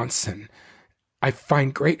Johnson. I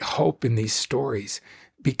find great hope in these stories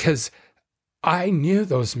because I knew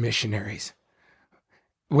those missionaries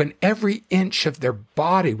when every inch of their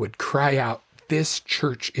body would cry out, "This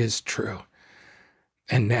church is true."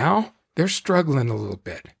 And now they're struggling a little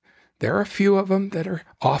bit. There are a few of them that are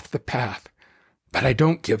off the path, but I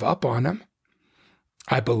don't give up on them.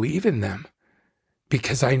 I believe in them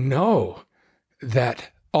because I know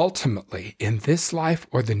that ultimately in this life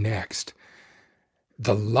or the next,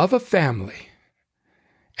 the love of family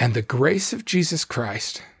and the grace of Jesus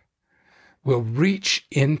Christ will reach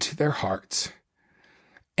into their hearts,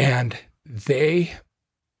 and they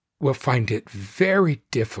will find it very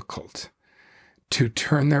difficult to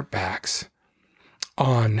turn their backs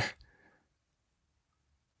on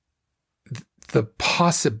the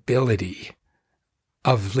possibility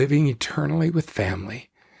of living eternally with family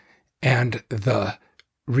and the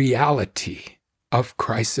reality of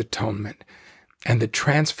Christ's atonement and the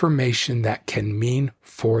transformation that can mean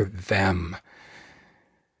for them.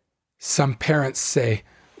 Some parents say,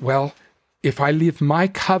 well, if I live my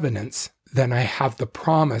covenants, then I have the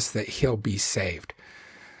promise that he'll be saved.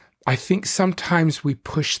 I think sometimes we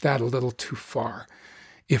push that a little too far.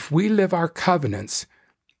 If we live our covenants,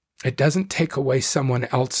 it doesn't take away someone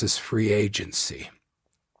else's free agency.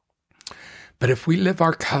 But if we live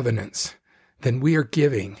our covenants, then we are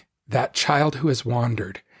giving that child who has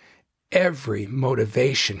wandered every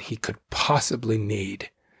motivation he could possibly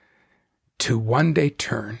need to one day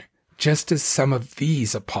turn, just as some of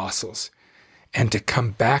these apostles, and to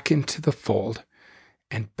come back into the fold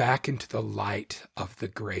and back into the light of the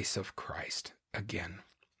grace of Christ again.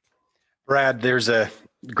 Brad, there's a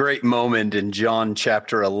great moment in John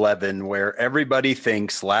chapter 11 where everybody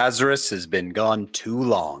thinks Lazarus has been gone too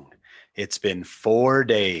long. It's been 4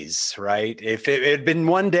 days, right? If it had been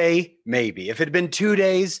 1 day, maybe. If it had been 2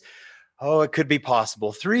 days, oh, it could be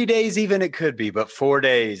possible. 3 days even, it could be. But 4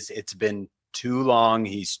 days, it's been too long.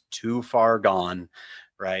 He's too far gone,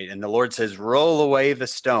 right? And the Lord says, roll away the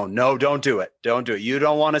stone. No, don't do it. Don't do it. You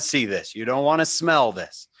don't want to see this. You don't want to smell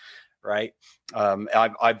this, right?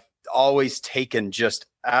 I've always taken just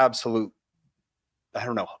absolute, I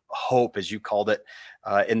don't know, hope, as you called it,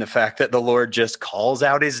 in the fact that the Lord just calls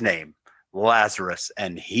out his name, Lazarus,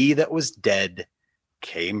 and he that was dead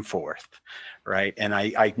came forth, right? And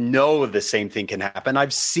I know the same thing can happen.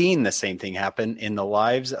 I've seen the same thing happen in the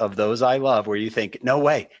lives of those I love, where you think, no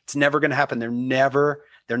way, it's never going to happen. They're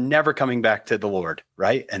never coming back to the Lord,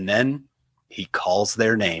 right? And then he calls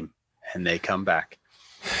their name and they come back.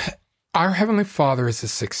 Our Heavenly Father is a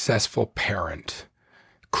successful parent.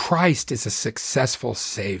 Christ is a successful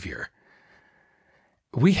Savior.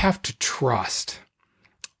 We have to trust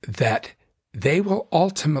that they will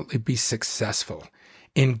ultimately be successful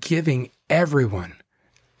in giving everyone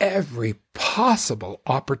every possible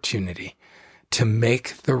opportunity to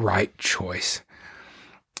make the right choice.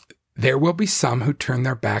 There will be some who turn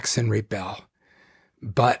their backs and rebel,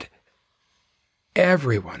 but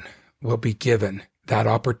everyone will be given that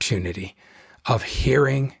opportunity of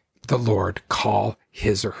hearing the Lord call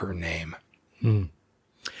his or her name.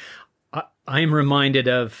 I'm reminded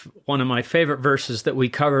of one of my favorite verses that we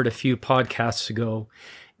covered a few podcasts ago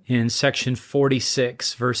in section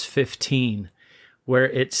 46, verse 15, where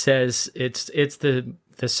it says, it's the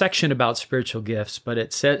section about spiritual gifts, but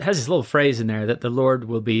it has this little phrase in there that the Lord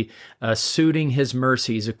will be suiting his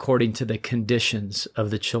mercies according to the conditions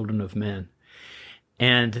of the children of men.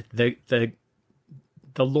 And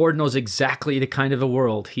the Lord knows exactly the kind of a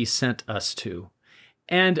world he sent us to.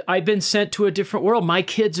 And I've been sent to a different world. My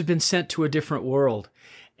kids have been sent to a different world.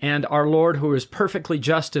 And our Lord, who is perfectly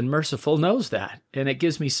just and merciful, knows that. And it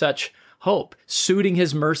gives me such hope, suiting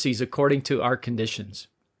his mercies according to our conditions.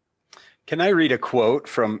 Can I read a quote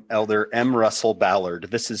from Elder M. Russell Ballard?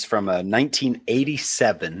 This is from a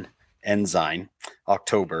 1987 Ensign,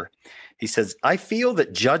 October. He says, I feel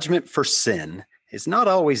that judgment for sin is not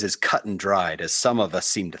always as cut and dried as some of us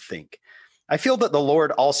seem to think. I feel that the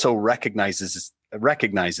Lord also recognizes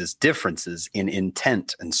differences in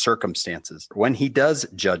intent and circumstances. When he does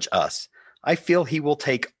judge us, I feel he will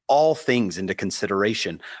take all things into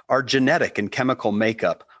consideration, our genetic and chemical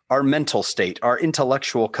makeup, our mental state, our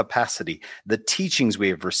intellectual capacity, the teachings we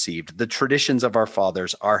have received, the traditions of our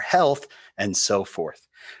fathers, our health, and so forth,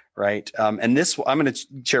 right? And this, I'm going to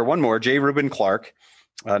share one more. J. Reuben Clark,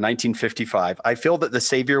 1955. I feel that the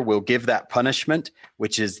Savior will give that punishment,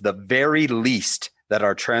 which is the very least that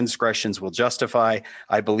our transgressions will justify.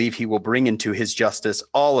 I believe he will bring into his justice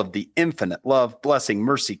all of the infinite love, blessing,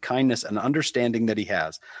 mercy, kindness, and understanding that he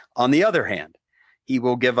has. On the other hand, he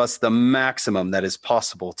will give us the maximum that is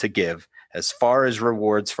possible to give as far as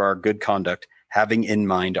rewards for our good conduct, having in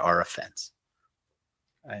mind our offense.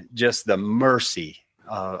 Just the mercy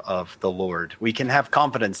of the Lord. We can have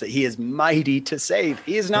confidence that he is mighty to save.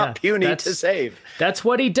 He is not puny to save. That's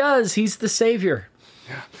what he does. He's the Savior.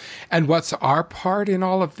 Yeah. And what's our part in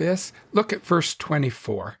all of this? Look at verse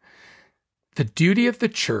 24. The duty of the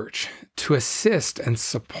church to assist and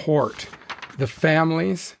support the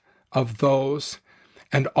families of those,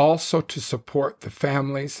 and also to support the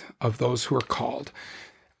families of those who are called.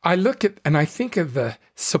 I look at and I think of the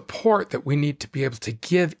support that we need to be able to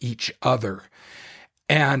give each other.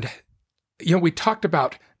 And, we talked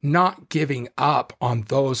about not giving up on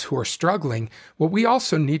those who are struggling. Well, we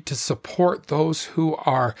also need to support those who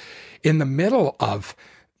are in the middle of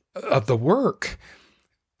the work.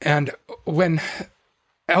 And when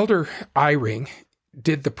Elder Eyring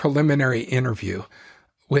did the preliminary interview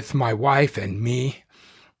with my wife and me,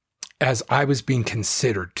 as I was being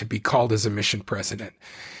considered to be called as a mission president,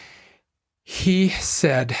 he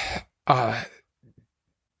said,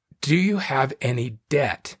 do you have any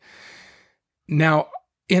debt? Now,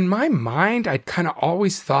 in my mind, I'd kind of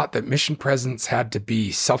always thought that mission presidents had to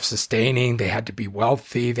be self-sustaining. They had to be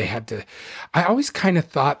wealthy. I always kind of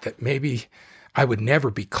thought that maybe I would never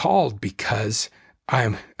be called because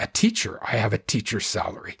I'm a teacher. I have a teacher's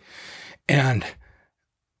salary. And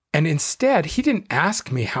instead, he didn't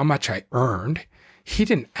ask me how much I earned. He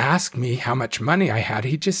didn't ask me how much money I had.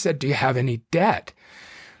 He just said, do you have any debt?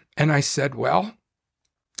 And I said, well,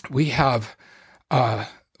 we have the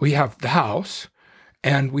house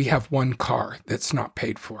and we have one car that's not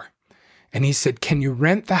paid for. And he said, can you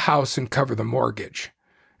rent the house and cover the mortgage?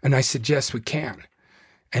 And I said, yes, we can.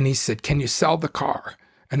 And he said, can you sell the car?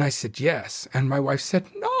 And I said, yes. And my wife said,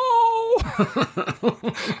 no.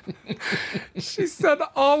 She said,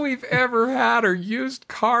 all we've ever had are used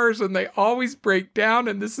cars and they always break down.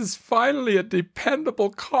 And this is finally a dependable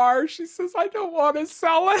car. She says, I don't want to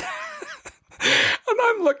sell it. And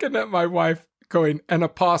I'm looking at my wife going, an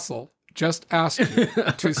apostle just asked you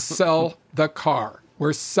to sell the car.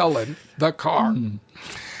 We're selling the car.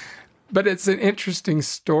 But it's an interesting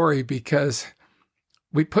story because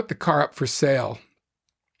we put the car up for sale.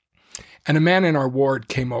 And a man in our ward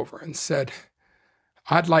came over and said,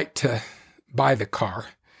 I'd like to buy the car.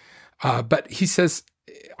 But he says,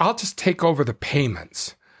 I'll just take over the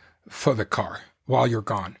payments for the car while you're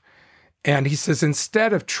gone. And he says,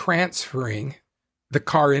 instead of transferring the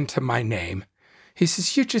car into my name, he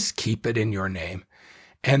says, you just keep it in your name.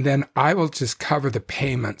 And then I will just cover the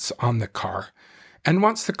payments on the car. And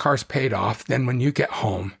once the car's paid off, then when you get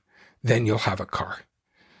home, then you'll have a car.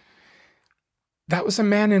 That was a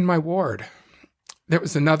man in my ward. There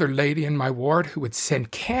was another lady in my ward who would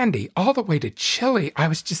send candy all the way to Chile. I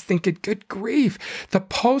was just thinking, good grief, the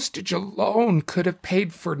postage alone could have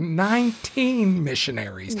paid for 19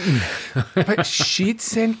 missionaries. But she'd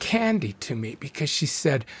send candy to me because she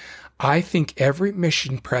said, I think every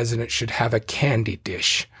mission president should have a candy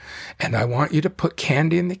dish. And I want you to put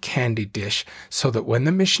candy in the candy dish so that when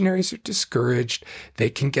the missionaries are discouraged, they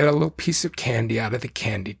can get a little piece of candy out of the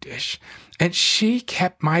candy dish. And she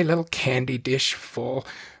kept my little candy dish full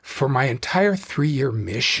for my entire 3-year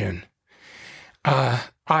mission.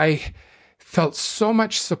 I felt so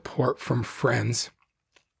much support from friends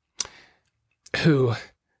who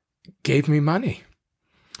gave me money.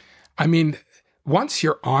 I mean, once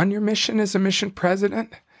you're on your mission as a mission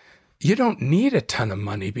president, you don't need a ton of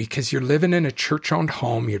money because you're living in a church-owned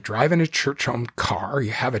home, you're driving a church-owned car, you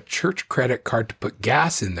have a church credit card to put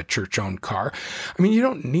gas in the church-owned car. I mean, you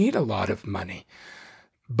don't need a lot of money.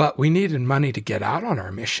 But we needed money to get out on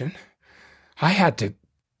our mission. I had to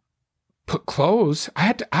put clothes. I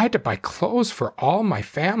had to buy clothes for all my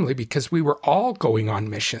family because we were all going on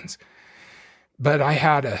missions. But I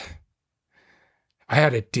had I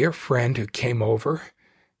had a dear friend who came over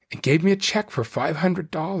and gave me a check for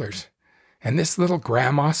 $500. And this little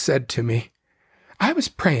grandma said to me, I was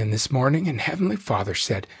praying this morning and Heavenly Father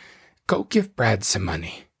said, go give Brad some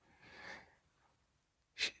money.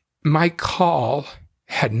 My call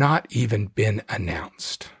had not even been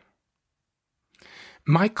announced.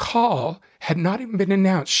 My call had not even been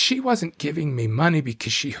announced. She wasn't giving me money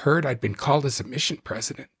because she heard I'd been called as a mission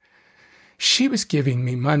president. She was giving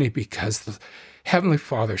me money because the Heavenly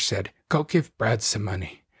Father said, go give Brad some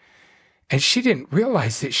money. And she didn't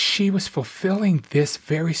realize that she was fulfilling this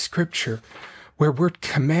very scripture where we're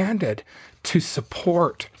commanded to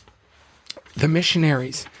support the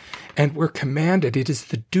missionaries. And we're commanded, it is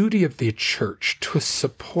the duty of the church to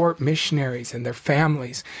support missionaries and their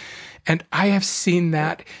families. And I have seen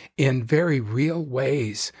that in very real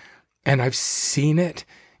ways. And I've seen it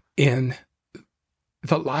in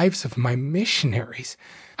the lives of my missionaries.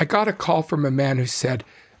 I got a call from a man who said,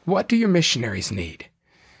 what do your missionaries need?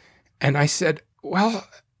 And I said, I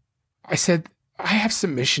have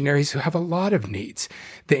some missionaries who have a lot of needs.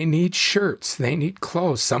 They need shirts. They need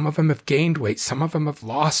clothes. Some of them have gained weight. Some of them have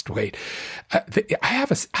lost weight. I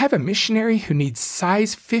have a missionary who needs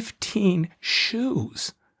size 15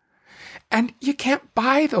 shoes. And you can't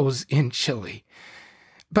buy those in Chile.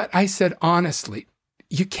 But I said, honestly,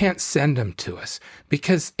 you can't send them to us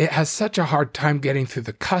because it has such a hard time getting through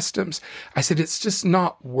the customs. I said, it's just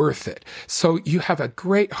not worth it. So you have a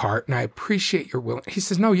great heart and I appreciate your willingness. He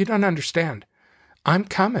says, no, you don't understand. I'm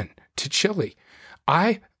coming to Chile.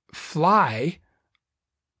 I fly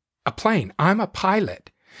a plane. I'm a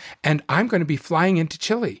pilot and I'm going to be flying into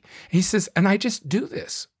Chile. He says, and I just do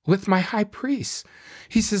this with my high priest.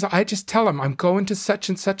 He says, I just tell him I'm going to such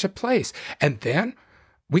and such a place. And then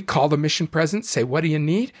we call the mission president, say, what do you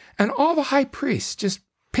need? And all the high priests just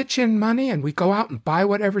pitch in money and we go out and buy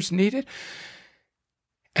whatever's needed.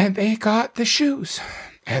 And they got the shoes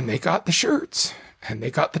and they got the shirts and they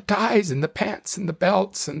got the ties and the pants and the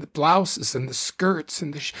belts and the blouses and the skirts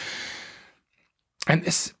and and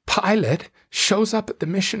this pilot shows up at the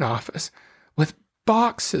mission office with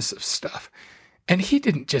boxes of stuff. And he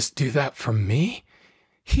didn't just do that for me.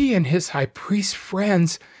 He and his high priest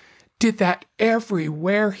friends did that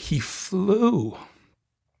everywhere he flew.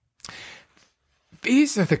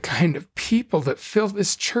 These are the kind of people that fill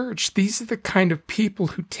this church. These are the kind of people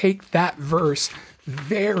who take that verse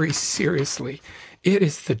very seriously. It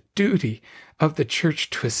is the duty of the church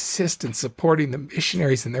to assist in supporting the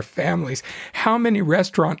missionaries and their families. How many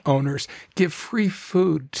restaurant owners give free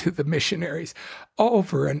food to the missionaries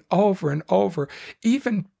over and over and over?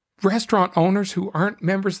 Even restaurant owners who aren't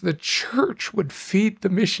members of the church would feed the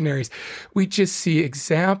missionaries. We just see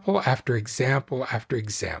example after example after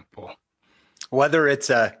example. Whether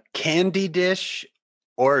it's a candy dish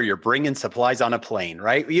or you're bringing supplies on a plane,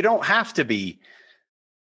 right? You don't have to be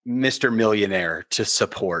Mr. Millionaire to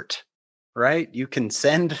support, right? You can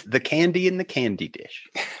send the candy in the candy dish.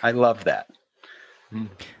 I love that.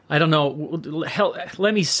 I don't know.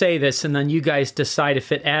 Let me say this, and then you guys decide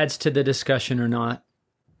if it adds to the discussion or not.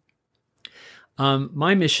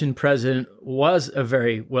 My mission president was a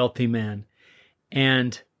very wealthy man,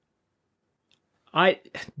 and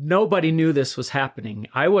nobody knew this was happening.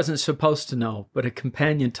 I wasn't supposed to know, but a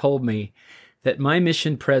companion told me that my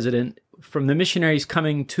mission president, from the missionaries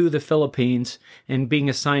coming to the Philippines and being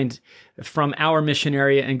assigned from our mission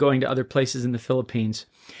area and going to other places in the Philippines,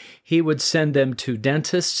 he would send them to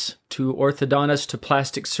dentists, to orthodontists, to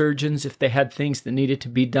plastic surgeons if they had things that needed to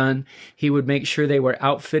be done. He would make sure they were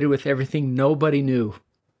outfitted with everything nobody knew.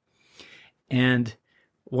 And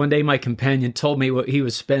one day my companion told me what he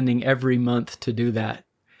was spending every month to do that.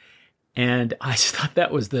 And I just thought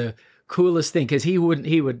that was the coolest thing, because he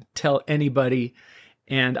would tell anybody.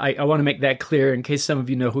 And I want to make that clear in case some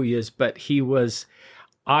of you know who he is, but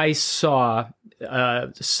I saw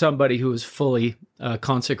somebody who was fully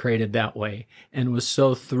consecrated that way and was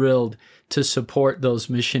so thrilled to support those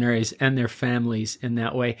missionaries and their families in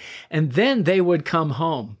that way. And then they would come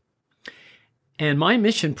home. And my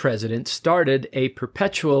mission president started a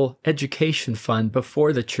perpetual education fund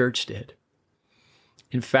before the church did.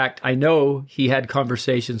 In fact, I know he had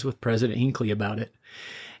conversations with President Hinckley about it.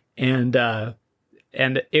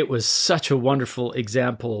 And it was such a wonderful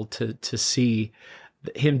example to see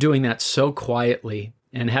him doing that so quietly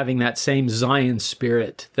and having that same Zion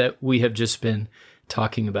spirit that we have just been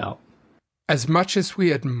talking about. As much as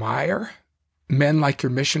we admire men like your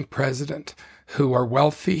mission president who are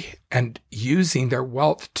wealthy and using their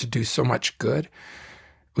wealth to do so much good,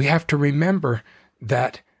 we have to remember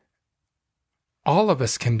that all of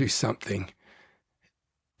us can do something.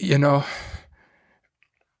 You know,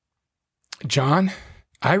 John,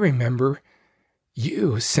 I remember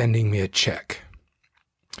you sending me a check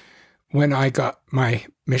when I got my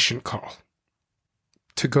mission call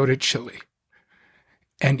to go to Chile.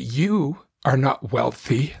 And you are not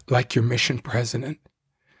wealthy like your mission president,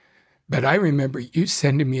 but I remember you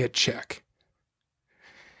sending me a check.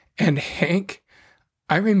 And Hank,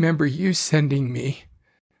 I remember you sending me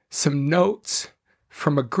some notes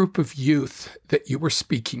from a group of youth that you were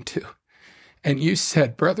speaking to. And you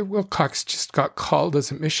said, Brother Wilcox just got called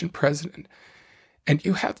as a mission president. And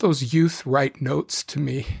you had those youth write notes to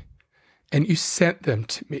me, and you sent them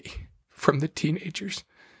to me from the teenagers.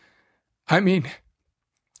 I mean,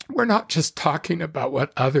 we're not just talking about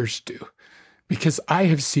what others do, because I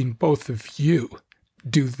have seen both of you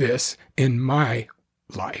do this in my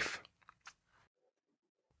life.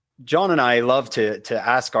 John and I love to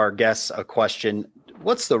ask our guests a question.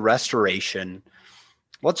 What's the restoration?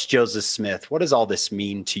 What's Joseph Smith? What does all this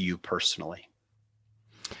mean to you personally?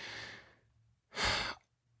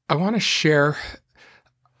 I want to share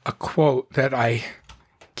a quote that I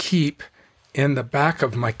keep in the back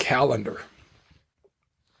of my calendar.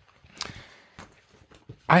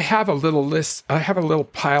 I have a little list, I have a little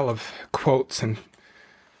pile of quotes and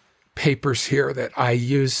papers here that I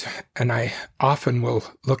use, and I often will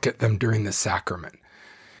look at them during the sacrament.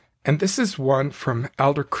 And this is one from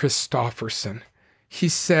Elder Christofferson. He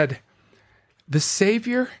said, "The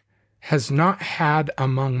Savior has not had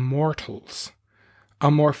among mortals a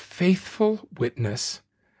more faithful witness,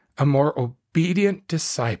 a more obedient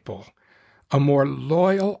disciple, a more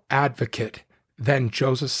loyal advocate than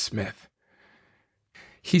Joseph Smith."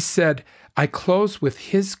 He said, "I close with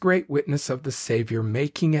his great witness of the Savior,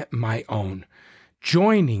 making it my own,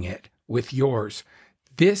 joining it with yours.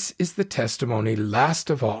 This is the testimony, last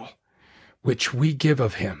of all, which we give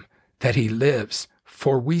of him, that he lives,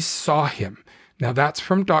 for we saw him." Now that's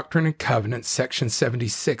from Doctrine and Covenants, section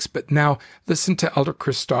 76. But now listen to Elder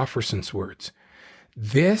Christofferson's words.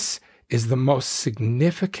 "This is the most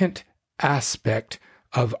significant aspect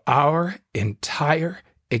of our entire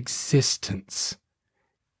existence.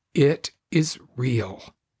 It is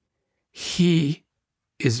real. He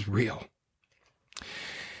is real."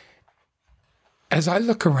 As I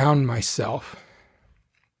look around myself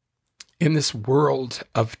in this world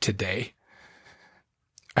of today,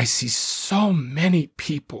 I see so many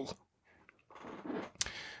people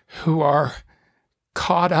who are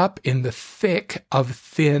caught up in the thick of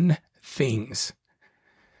thin things.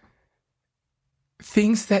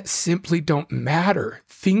 Things that simply don't matter,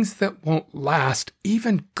 things that won't last,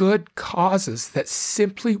 even good causes that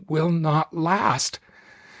simply will not last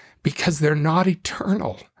because they're not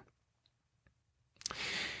eternal.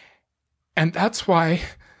 And that's why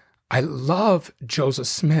I love Joseph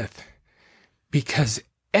Smith, because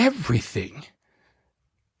everything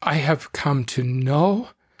I have come to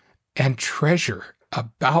know and treasure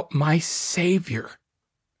about my Savior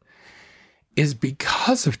is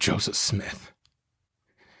because of Joseph Smith.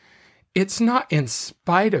 It's not in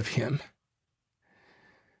spite of him.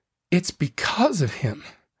 It's because of him.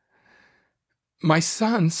 My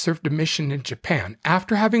son served a mission in Japan.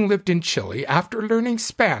 After having lived in Chile, after learning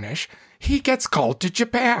Spanish, he gets called to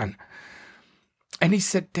Japan. And he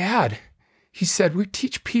said, "Dad," he said, "we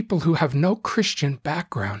teach people who have no Christian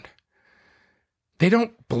background. They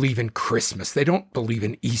don't believe in Christmas. They don't believe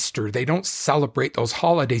in Easter. They don't celebrate those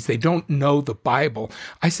holidays. They don't know the Bible."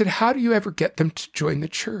 I said, "How do you ever get them to join the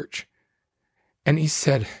church?" And he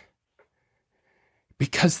said,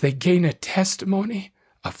 "Because they gain a testimony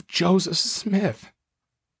of Joseph Smith.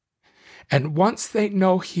 And once they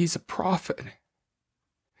know he's a prophet,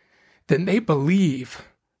 then they believe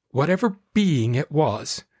whatever being it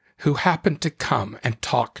was who happened to come and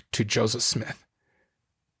talk to Joseph Smith."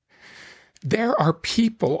 There are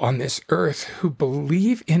people on this earth who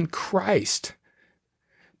believe in Christ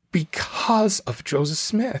because of Joseph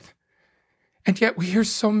Smith. And yet we hear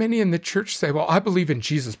so many in the church say, "Well, I believe in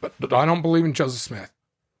Jesus, but I don't believe in Joseph Smith.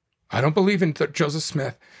 I don't believe in Joseph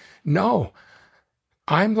Smith." No,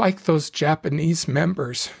 I'm like those Japanese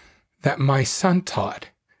members that my son taught.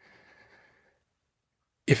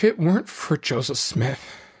 If it weren't for Joseph Smith,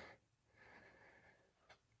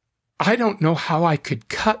 I don't know how I could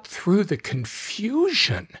cut through the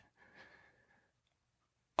confusion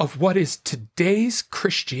of what is today's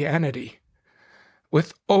Christianity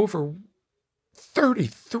with over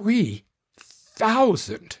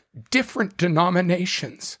 33,000 different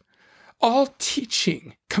denominations, all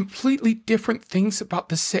teaching completely different things about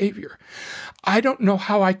the Savior. I don't know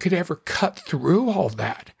how I could ever cut through all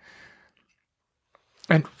that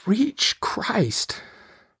and reach Christ.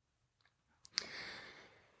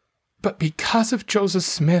 But because of Joseph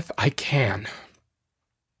Smith, I can.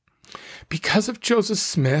 Because of Joseph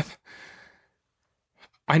Smith,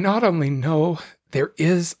 I not only know there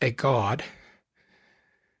is a God,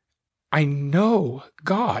 I know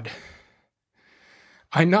God.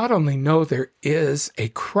 I not only know there is a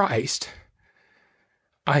Christ,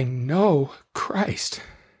 I know Christ.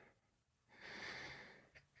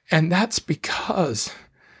 And that's because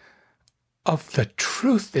of the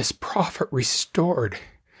truth this prophet restored,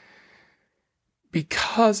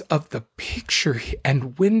 because of the picture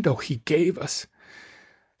and window he gave us.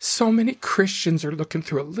 So many Christians are looking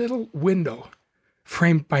through a little window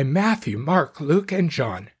framed by Matthew, Mark, Luke, and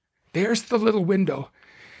John. There's the little window.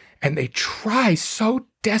 And they try so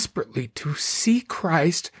desperately to see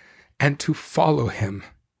Christ and to follow him.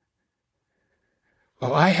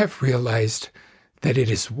 Well, I have realized that it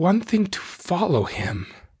is one thing to follow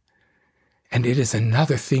him, and it is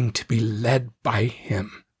another thing to be led by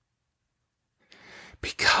him.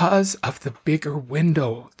 Because of the bigger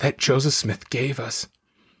window that Joseph Smith gave us,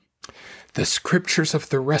 the scriptures of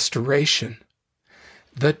the restoration,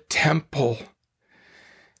 the temple,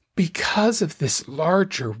 because of this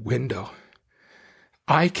larger window,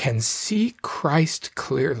 I can see Christ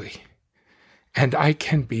clearly, and I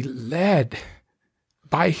can be led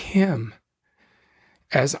by him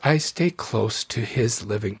as I stay close to his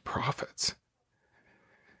living prophets.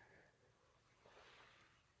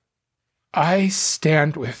 I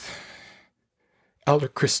stand with Elder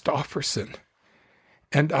Christofferson,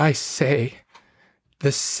 and I say,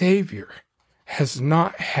 the Savior has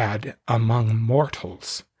not had among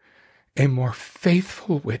mortals a more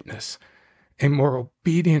faithful witness, a more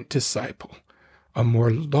obedient disciple, a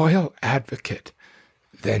more loyal advocate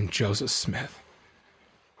than Joseph Smith.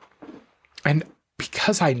 And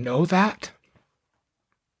because I know that,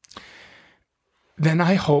 then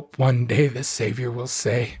I hope one day the Savior will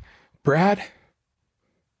say, Brad,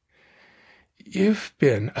 you've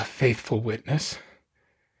been a faithful witness.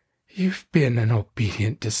 You've been an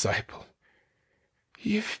obedient disciple.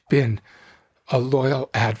 You've been a loyal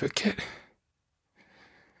advocate.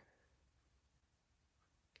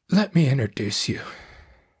 Let me introduce you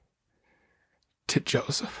to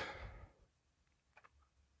Joseph.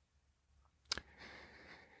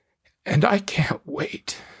 And I can't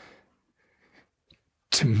wait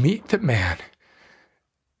to meet the man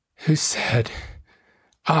who said,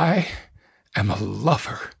 I am a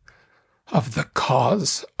lover of the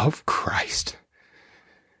cause of Christ,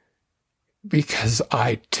 because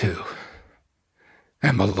I too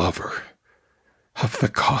am a lover of the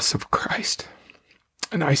cause of Christ.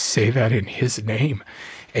 And I say that in his name.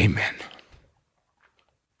 Amen.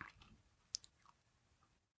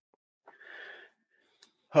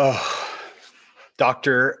 Oh,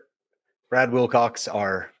 Dr. Brad Wilcox,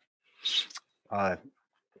 our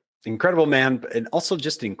incredible man, and also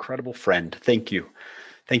just an incredible friend. Thank you.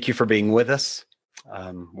 Thank you for being with us.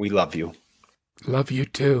 We love you. Love you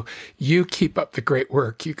too. You keep up the great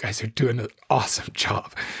work. You guys are doing an awesome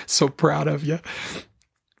job. So proud of you.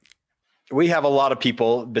 We have a lot of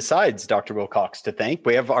people besides Dr. Wilcox to thank.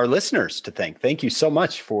 We have our listeners to thank. Thank you so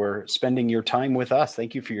much for spending your time with us.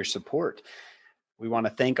 Thank you for your support. We want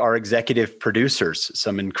to thank our executive producers,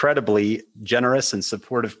 some incredibly generous and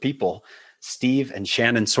supportive people, Steve and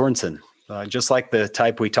Shannon Sorensen, just like the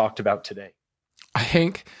type we talked about today.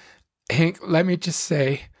 Hank, let me just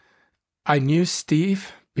say, I knew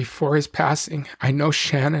Steve before his passing. I know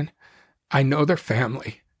Shannon. I know their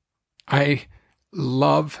family. I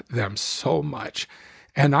love them so much.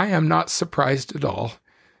 And I am not surprised at all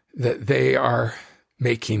that they are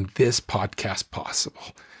making this podcast possible.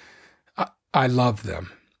 I love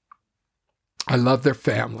them. I love their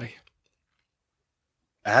family.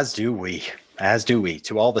 As do we. As do we.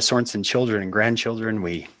 To all the Sorensen children and grandchildren,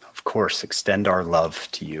 we, of course, extend our love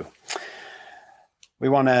to you. We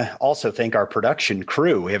want to also thank our production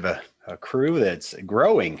crew. We have a crew that's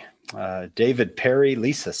growing. David Perry,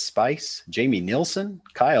 Lisa Spice, Jamie Nilsson,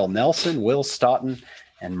 Kyle Nelson, Will Stoughton,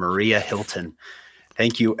 and Maria Hilton.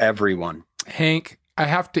 Thank you, everyone. Hank, I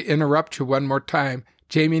have to interrupt you one more time.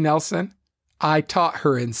 Jamie Nelson, I taught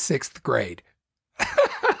her in 6th grade.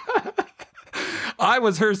 I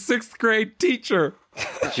was her 6th grade teacher.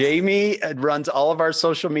 Jamie runs all of our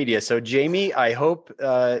social media. So Jamie, I hope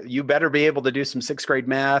you better be able to do some 6th grade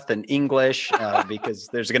math and English because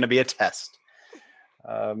there's going to be a test.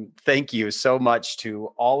 Thank you so much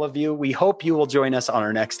to all of you. We hope you will join us on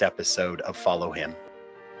our next episode of Follow Him.